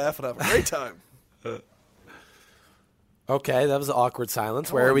would laugh and have a great time. Okay, that was an awkward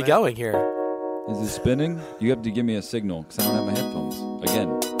silence. Where are we man. going here? Is it spinning? You have to give me a signal because I don't have my headphones.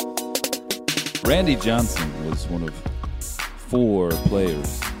 Again, Randy Johnson was one of 4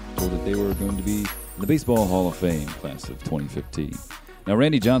 players told that they were going to be in the Baseball Hall of Fame class of 2015. Now,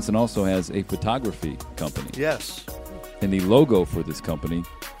 Randy Johnson also has a photography company. Yes. And the logo for this company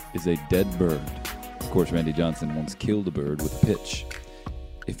is a dead bird. Of course, Randy Johnson once killed a bird with a pitch.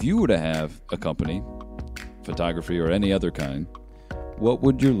 If you were to have a company, photography or any other kind, what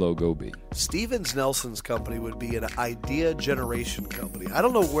would your logo be? Stevens Nelson's company would be an idea generation company. I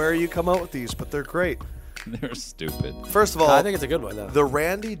don't know where you come out with these, but they're great. They're stupid. First of all, I think it's a good one, though. The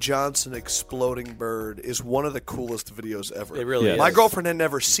Randy Johnson exploding bird is one of the coolest videos ever. It really is. My girlfriend had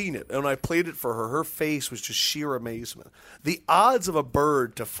never seen it, and when I played it for her, her face was just sheer amazement. The odds of a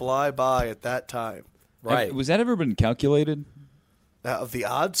bird to fly by at that time, Right. Was that ever been calculated? Of the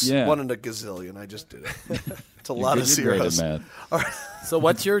odds? Yeah. 1 in a gazillion. I just did it. It's a lot of You're great at zeros. math. All right. So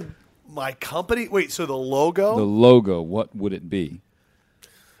what's your My company? Wait, so the logo? The logo, what would it be?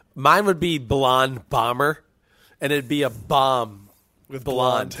 Mine would be Blonde Bomber, and it'd be a bomb with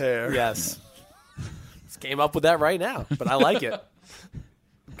blonde hair. Yes. Just came up with that right now, but I like it.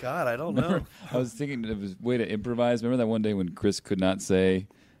 God, I don't know. I was thinking it was a way to improvise. Remember that one day when Chris could not say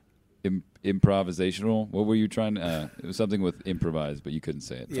improvisational? What were you trying to it was something with improvise, but you couldn't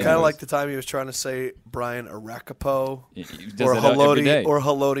say it. Kind of like the time he was trying to say Brian Arakapo He does or that every day.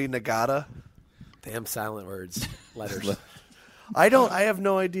 Haloti Nagata. Damn silent words, letters. I have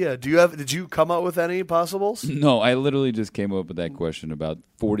no idea. Did you come up with any possibles? No, I literally just came up with that question about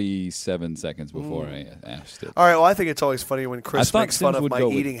 47 seconds before I asked it. All right, well, I think it's always funny when Chris thought makes fun Sims of would my go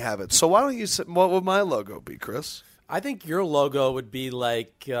with- eating habits. So why don't you what would my logo be, Chris? I think your logo would be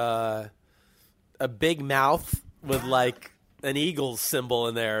like a big mouth with like an eagle symbol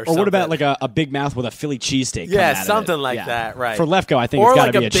in there. Or what about like a big mouth with a Philly cheesesteak? Yeah, coming out of something it? like Yeah. that, right. For Lefko, I think or it's got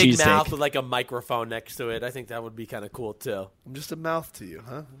like to be a a big cheesesteak. mouth with like a microphone next to it. I think that would be kind of cool too. I'm just a mouth to you,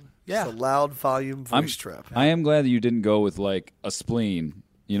 huh? Yeah. Just a loud volume voice trap. I am glad that you didn't go with like a spleen.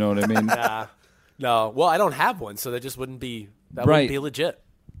 You know what I mean? No, well, I don't have one, so that just wouldn't be Right. wouldn't be legit.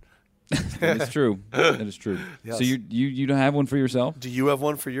 That is true. That is true. Yes. So you don't have one for yourself? Do you have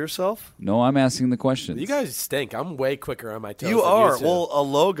one for yourself? No, I'm asking the questions. You guys stink. I'm way quicker on my toes. You than are. two. Well, a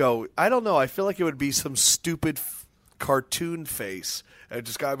logo. I don't know. I feel like it would be some stupid cartoon face. It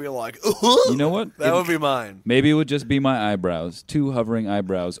just got to be like, You know what? that would be mine. Maybe it would just be my eyebrows, 2 hovering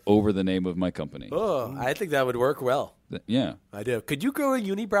eyebrows over the name of my company. Oh, I think that would work well. Yeah. I do. Could you grow a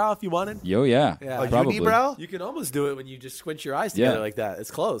unibrow if you wanted? Yo, yeah. Yeah. A Probably. unibrow? You can almost do it when you just squint your eyes together Yeah. like that.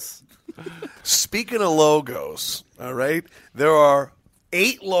 It's close. Speaking of logos, all right, there are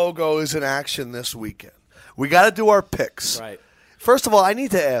 8 logos in action this weekend. We got to do our picks. Right. First of all, I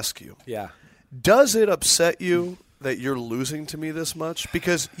need to ask you, Yeah. does it upset you that you're losing to me this much?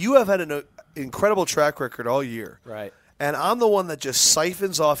 Because you have had an incredible track record all year. Right. And I'm the one that just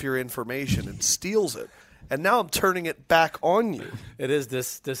siphons off your information and steals it. And now I'm turning it back on you. It is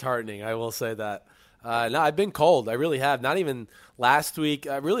disheartening. I will say that. No, I've been cold. I really have. Not even last week.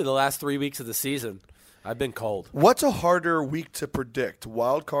 Really, the last 3 weeks of the season, I've been cold. What's a harder week to predict,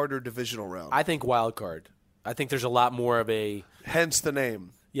 wild card or divisional round? I think wild card. I think there's a lot more of a Hence the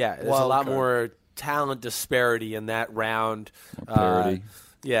name. yeah. There's Wild a lot card. more talent disparity in that round. More parity.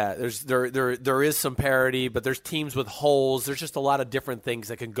 Yeah, there is some parity, but there's teams with holes. There's just a lot of different things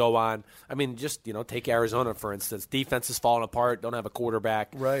that can go on. I mean, just take Arizona for instance. Defense is falling apart. Don't have a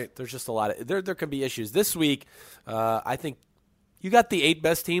quarterback. Right. There's just a lot of there can be issues this week. I think you got the 8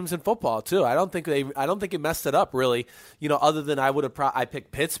 best teams in football too. I don't think it messed it up really. Other than I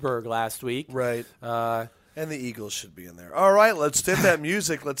picked Pittsburgh last week. Right. And the Eagles should be in there. All right, let's hit that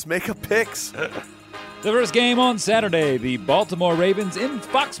music. Let's make a picks. The first game on Saturday, the Baltimore Ravens in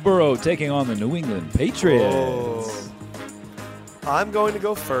Foxborough taking on the New England Patriots. I'm going to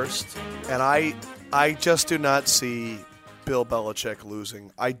go first, and I just do not see Bill Belichick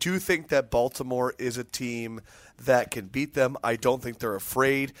losing. I do think that Baltimore is a team that can beat them. I don't think they're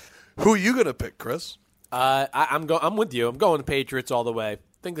afraid. Who are you going to pick, Chris? I'm with you. I'm going to Patriots all the way. I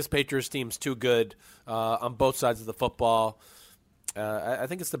think this Patriots team's too good on both sides of the football. I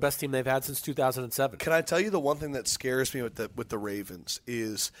think it's the best team they've had since 2007. Can I tell you the one thing that scares me with the Ravens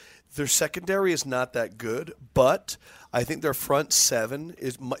is their secondary is not that good, but I think their front 7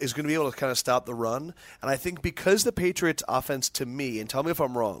 is going to be able to kind of stop the run. And I think because the Patriots' offense, to me, and tell me if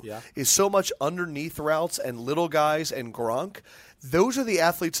I'm wrong, is so much underneath routes and little guys and Gronk, those are the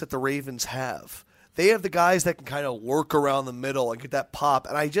athletes that the Ravens have. They have the guys that can kind of lurk around the middle and get that pop.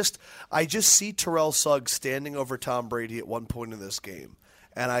 And I just see Terrell Suggs standing over Tom Brady at one point in this game.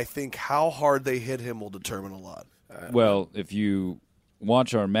 And I think how hard they hit him will determine a lot. Well, if you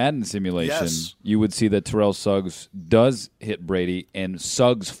watch our Madden simulation, Yes. you would see that Terrell Suggs does hit Brady, and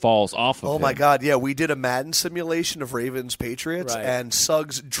Suggs falls off of him. Oh, my God. Yeah, we did a Madden simulation of Ravens-Patriots, Right. and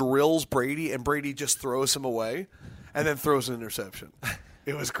Suggs drills Brady, and Brady just throws him away and then throws an interception.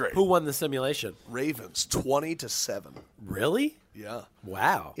 It was great. Who won the simulation? Ravens, 20-7. Really? Yeah.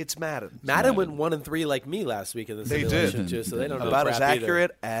 Wow. It's Madden. Madden went 1-3 like me last week in the They simulation did. too, so they don't know About as crap either.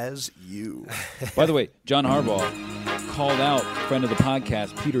 accurate as you. By the way, John Harbaugh called out friend of the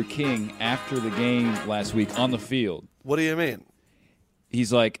podcast, Peter King, after the game last week on the field. What do you mean?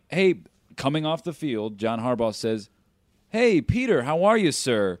 He's like, hey, coming off the field, John Harbaugh says, hey, Peter, how are you,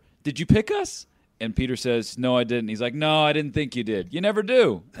 sir? Did you pick us? And Peter says, no, I didn't. He's like, no, I didn't think you did. You never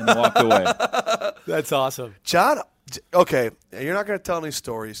do. And walked away. That's awesome. John, okay, you're not going to tell any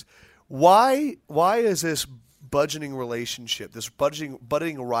stories. Why is this budgeting relationship, this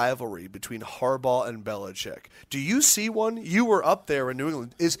budding rivalry between Harbaugh and Belichick? Do you see one? You were up there in New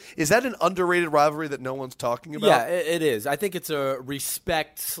England. Is that an underrated rivalry that no one's talking about? Yeah, it is. I think it's a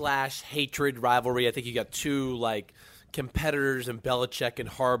respect/hatred rivalry. I think you got two competitors in Belichick and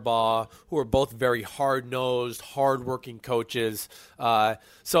Harbaugh, who are both very hard-nosed, hard-working coaches.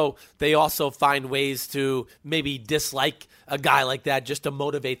 So they also find ways to maybe dislike a guy like that just to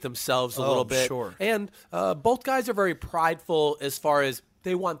motivate themselves a little bit. Sure. And both guys are very prideful as far as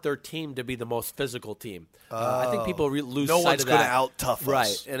they want their team to be the most physical team. I think people lose no sight one's of going that. to out-tough us.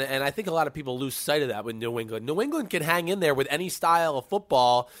 Right, and I think a lot of people lose sight of that with New England. New England can hang in there with any style of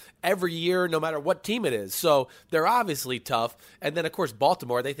football every year, no matter what team it is. So they're obviously tough. And then, of course,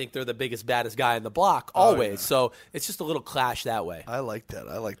 Baltimore, they think they're the biggest, baddest guy in the block always. Yeah. So it's just a little clash that way. I like that.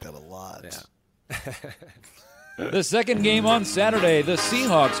 I like that a lot. Yeah. The second game on Saturday, the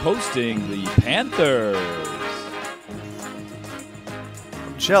Seahawks hosting the Panthers.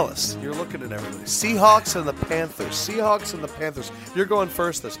 I'm jealous. You're looking at everybody. Seahawks and the Panthers. Seahawks and the Panthers. You're going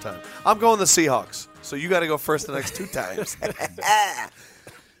first this time. I'm going the Seahawks. So you got to go first the next 2 times.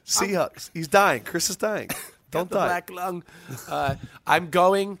 Seahawks. He's dying. Chris is dying. Don't the die. black lung. I'm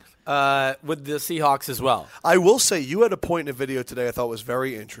going with the Seahawks as well. I will say you had a point in a video today I thought was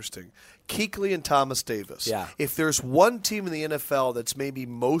very interesting. Kuechly and Thomas Davis. Yeah. If there's one team in the NFL that's maybe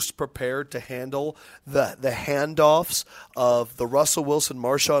most prepared to handle the handoffs of the Russell Wilson,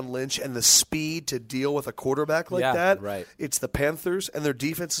 Marshawn Lynch, and the speed to deal with a quarterback like that, right. It's the Panthers, and their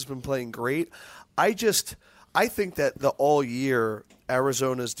defense has been playing great. I think that all year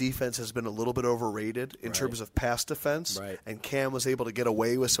Arizona's defense has been a little bit overrated in terms of pass defense, Right. and Cam was able to get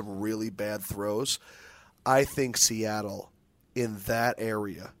away with some really bad throws. I think Seattle in that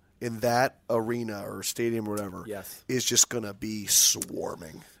area, in that arena or stadium or whatever, Yes. is just going to be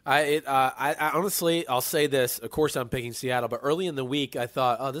swarming. I honestly, I'll say this. Of course, I'm picking Seattle, but early in the week, I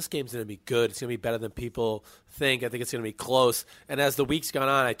thought, oh, this game's going to be good. It's going to be better than people think. I think it's going to be close. And as the week's gone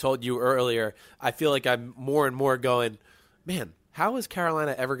on, I told you earlier, I feel like I'm more and more going, man, how is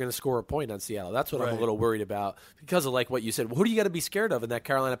Carolina ever going to score a point on Seattle? That's what I'm a little worried about because of what you said. Who do you got to be scared of in that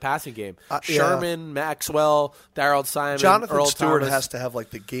Carolina passing game? Sherman, Maxwell, Darryl Simon, Jonathan Earl Stewart Thomas. has to have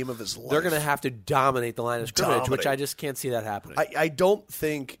the game of his life. They're going to have to dominate the line of scrimmage, which I just can't see that happening. I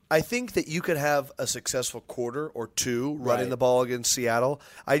think that you could have a successful quarter or two running Right. the ball against Seattle.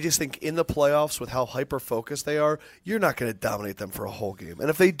 I just think in the playoffs with how hyper-focused they are, you're not going to dominate them for a whole game. And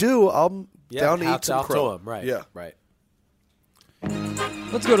if they do, I'm down to eat some out crow. to them. Right. Yeah. Right.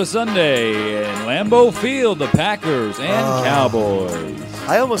 Let's go to Sunday in Lambeau Field, the Packers and Cowboys.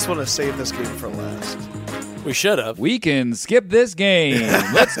 I almost want to save this game for last. We should have. We can skip this game.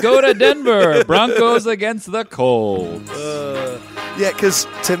 Let's go to Denver. Broncos against the Colts. Yeah, because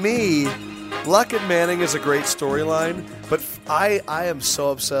to me, Luck and Manning is a great storyline, but I am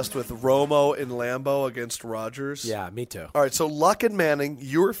so obsessed with Romo in Lambeau against Rodgers. Yeah, me too. All right, so Luck and Manning,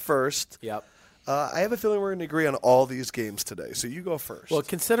 you're first. Yep. I have a feeling we're going to agree on all these games today, so you go first. Well,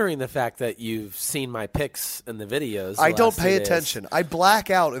 considering the fact that you've seen my picks in the videos, I the don't last pay 2 days- attention. I black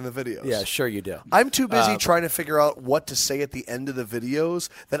out in the videos. Yeah, sure you do. I'm too busy trying to figure out what to say at the end of the videos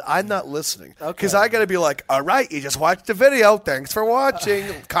that I'm not listening. Because I got to be like, all right, you just watched the video. Thanks for watching.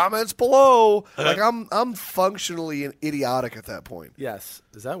 Comments below. I'm functionally idiotic at that point. Yes,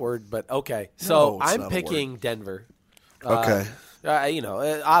 is that word? But okay, No, so it's I'm not a picking Denver. Okay.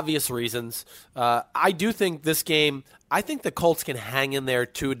 Obvious reasons. I do think this game. I think the Colts can hang in there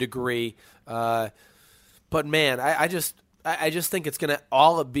to a degree, but man, I just think it's going to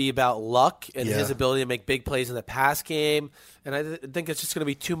all be about luck and his ability to make big plays in the pass game, and I think it's just going to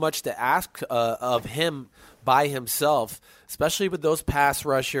be too much to ask of him by himself, especially with those pass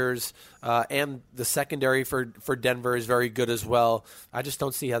rushers, and the secondary for Denver is very good as well. I just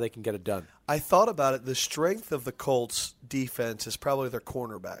don't see how they can get it done. I thought about it. The strength of the Colts defense is probably their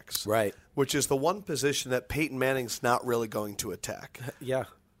cornerbacks. Right. Which is the one position that Peyton Manning's not really going to attack. Yeah.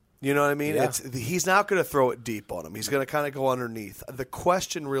 You know what I mean? Yeah. He's not going to throw it deep on him. He's going to kind of go underneath. The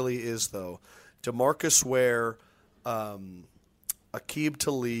question really is, though, DeMarcus Ware, Aqib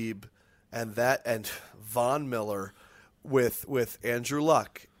Talib, and Von Miller with Andrew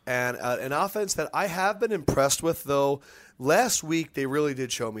Luck. And an offense that I have been impressed with, though. Last week, they really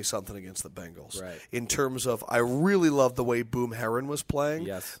did show me something against the Bengals. Right. In terms of, I really loved the way Boom Herron was playing.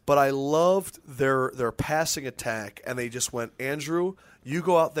 Yes. But I loved their passing attack, and they just went, Andrew, you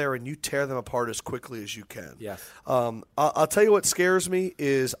go out there and you tear them apart as quickly as you can. Yes. I'll tell you what scares me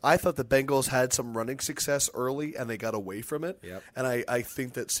is I thought the Bengals had some running success early, and they got away from it. Yep. And I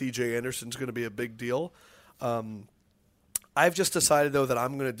think that C.J. Anderson's going to be a big deal. I've just decided, though, that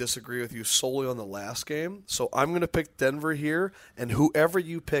I'm going to disagree with you solely on the last game. So I'm going to pick Denver here, and whoever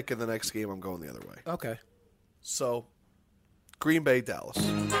you pick in the next game, I'm going the other way. Okay. So, Green Bay, Dallas.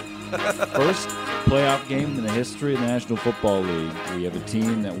 First playoff game in the history of the National Football League. We have a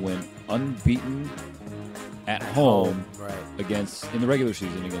team that went unbeaten at home in the regular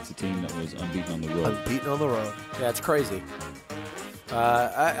season against a team that was unbeaten on the road. Unbeaten on the road. Yeah, it's crazy.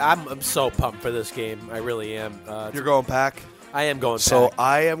 I'm so pumped for this game. I really am. You're going Pack? I am going So Pack.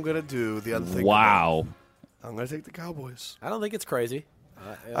 I am going to do the unthinkable. Wow. I'm going to take the Cowboys. I don't think it's crazy.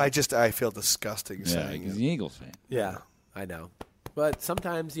 I feel disgusting Yeah, saying he's it. an Eagles fan. Yeah, I know. But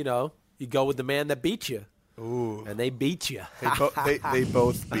sometimes, you go with the man that beat you. Ooh. And they beat you. They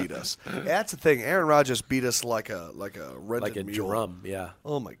both beat us. That's the thing. Aaron Rodgers beat us like a rented Like a mule. drum, yeah.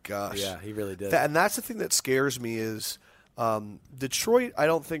 Oh, my gosh. Yeah, he really did. And that's the thing that scares me is Detroit, I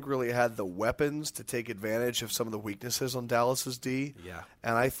don't think, really had the weapons to take advantage of some of the weaknesses on Dallas's D. Yeah.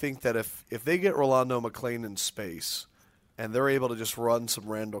 And I think that if they get Rolando McClain in space and they're able to just run some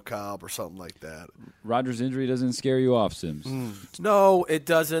Randall Cobb or something like that. Rodgers' injury doesn't scare you off, Sims. No, it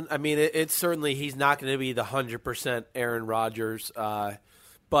doesn't. I mean, it's certainly he's not going to be the 100% Aaron Rodgers,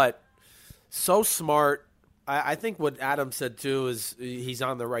 but so smart. I think what Adam said too is he's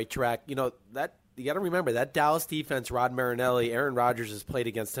on the right track. That you got to remember that Dallas defense. Rod Marinelli, Aaron Rodgers has played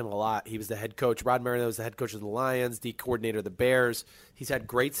against him a lot. He was the head coach. Rod Marinelli was the head coach of the Lions, D coordinator of the Bears. He's had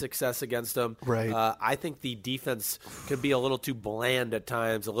great success against them. Right. I think the defense could be a little too bland at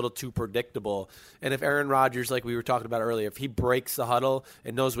times, a little too predictable. And if Aaron Rodgers, like we were talking about earlier, if he breaks the huddle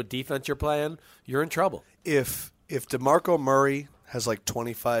and knows what defense you're playing, you're in trouble. If DeMarco Murray has like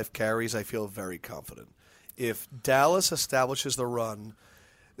 25 carries, I feel very confident. If Dallas establishes the run,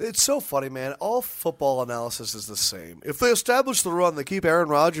 it's so funny, man. All football analysis is the same. If they establish the run, they keep Aaron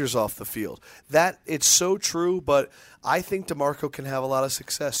Rodgers off the field. It's so true, but I think DeMarco can have a lot of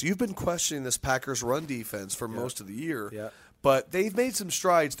success. You've been questioning this Packers run defense for most of the year, but they've made some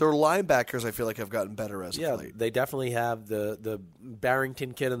strides. Their linebackers, I feel like, have gotten better as of late. They definitely have. The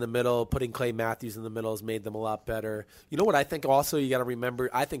Barrington kid in the middle, putting Clay Matthews in the middle has made them a lot better. You know what I think also you got to remember?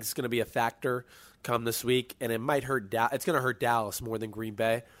 I think it's going to be a factor come this week, and it might hurt. It's going to hurt Dallas more than Green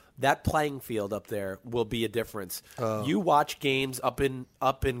Bay. That playing field up there will be a difference. You watch games up in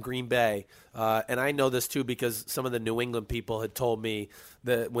Green Bay, and I know this too because some of the New England people had told me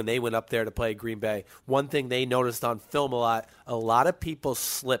that when they went up there to play Green Bay, one thing they noticed on film a lot of people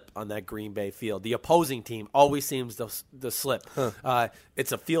slip on that Green Bay field. The opposing team always seems to slip.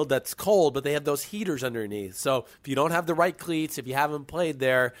 It's a field that's cold, but they have those heaters underneath. So if you don't have the right cleats, if you haven't played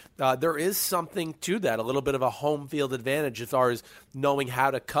there, there is something to that, a little bit of a home field advantage as far as knowing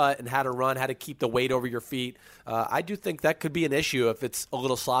how to cut and how to run, how to keep the weight over your feet. I do think that could be an issue if it's a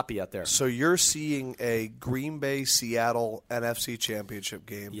little sloppy out there. So you're seeing a Green Bay-Seattle NFC Championship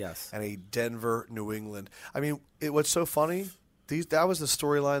game, yes, and a Denver-New England. I mean, what's so funny? That was the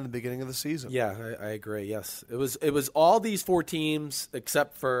storyline in the beginning of the season. Yeah, I agree. Yes, it was all these four teams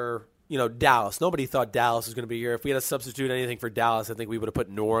except for Dallas. Nobody thought Dallas was going to be here. If we had to substitute anything for Dallas, I think we would have put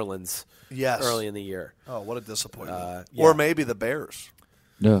New Orleans early in the year. Oh, what a disappointment! Yeah. Or maybe the Bears.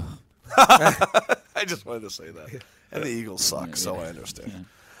 No. I just wanted to say that. And the Eagles suck, so I understand.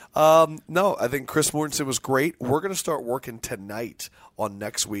 No, I think Chris Mortensen was great. We're going to start working tonight on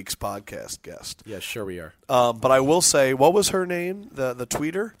next week's podcast guest. Yeah, sure we are. But I will say, what was her name, the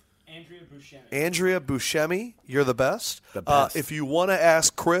tweeter? Andrea Buscemi. Andrea Buscemi, you're the best. The best. If you want to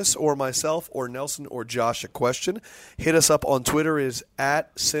ask Chris or myself or Nelson or Josh a question, hit us up on Twitter. It is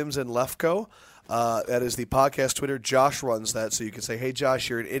at Sims and Lefko. That is the podcast Twitter. Josh runs that, so you can say, hey, Josh,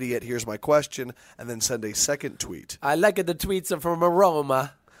 you're an idiot. Here's my question, and then send a second tweet. I like it. The tweets are from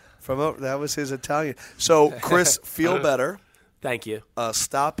Aroma. That was his Italian. So, Chris, feel better. Thank you.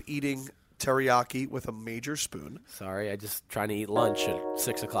 Stop eating teriyaki with a major spoon. Sorry, I just trying to eat lunch at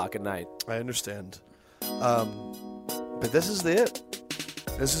 6 o'clock at night. I understand. But this is it.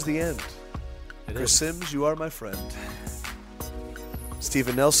 This is the end. Chris Sims, you are my friend.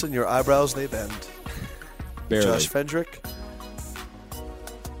 Stephen Nelson, your eyebrows, they bend. Barely. Josh Fendrick.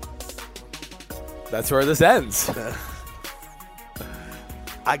 That's where this ends.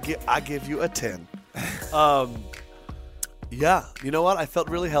 I give you a 10. Yeah, you know what? I felt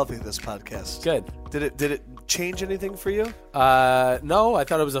really healthy this podcast. Good. Did it change anything for you? No, I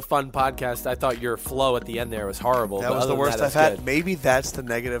thought it was a fun podcast. I thought your flow at the end there was horrible. That was the worst I've had. Maybe that's the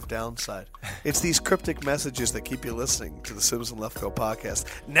negative downside. It's these cryptic messages that keep you listening to the Sims and Lefko podcast.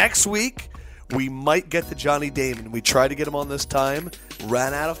 Next week, we might get to Johnny Damon. We tried to get him on this time,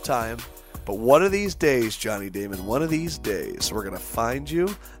 ran out of time. But one of these days, Johnny Damon, one of these days, we're going to find you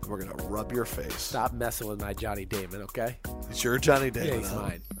and we're going to rub your face. Stop messing with my Johnny Damon, okay? It's your Johnny Damon. Yeah, he's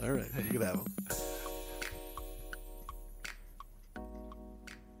mine. All right, you can have him.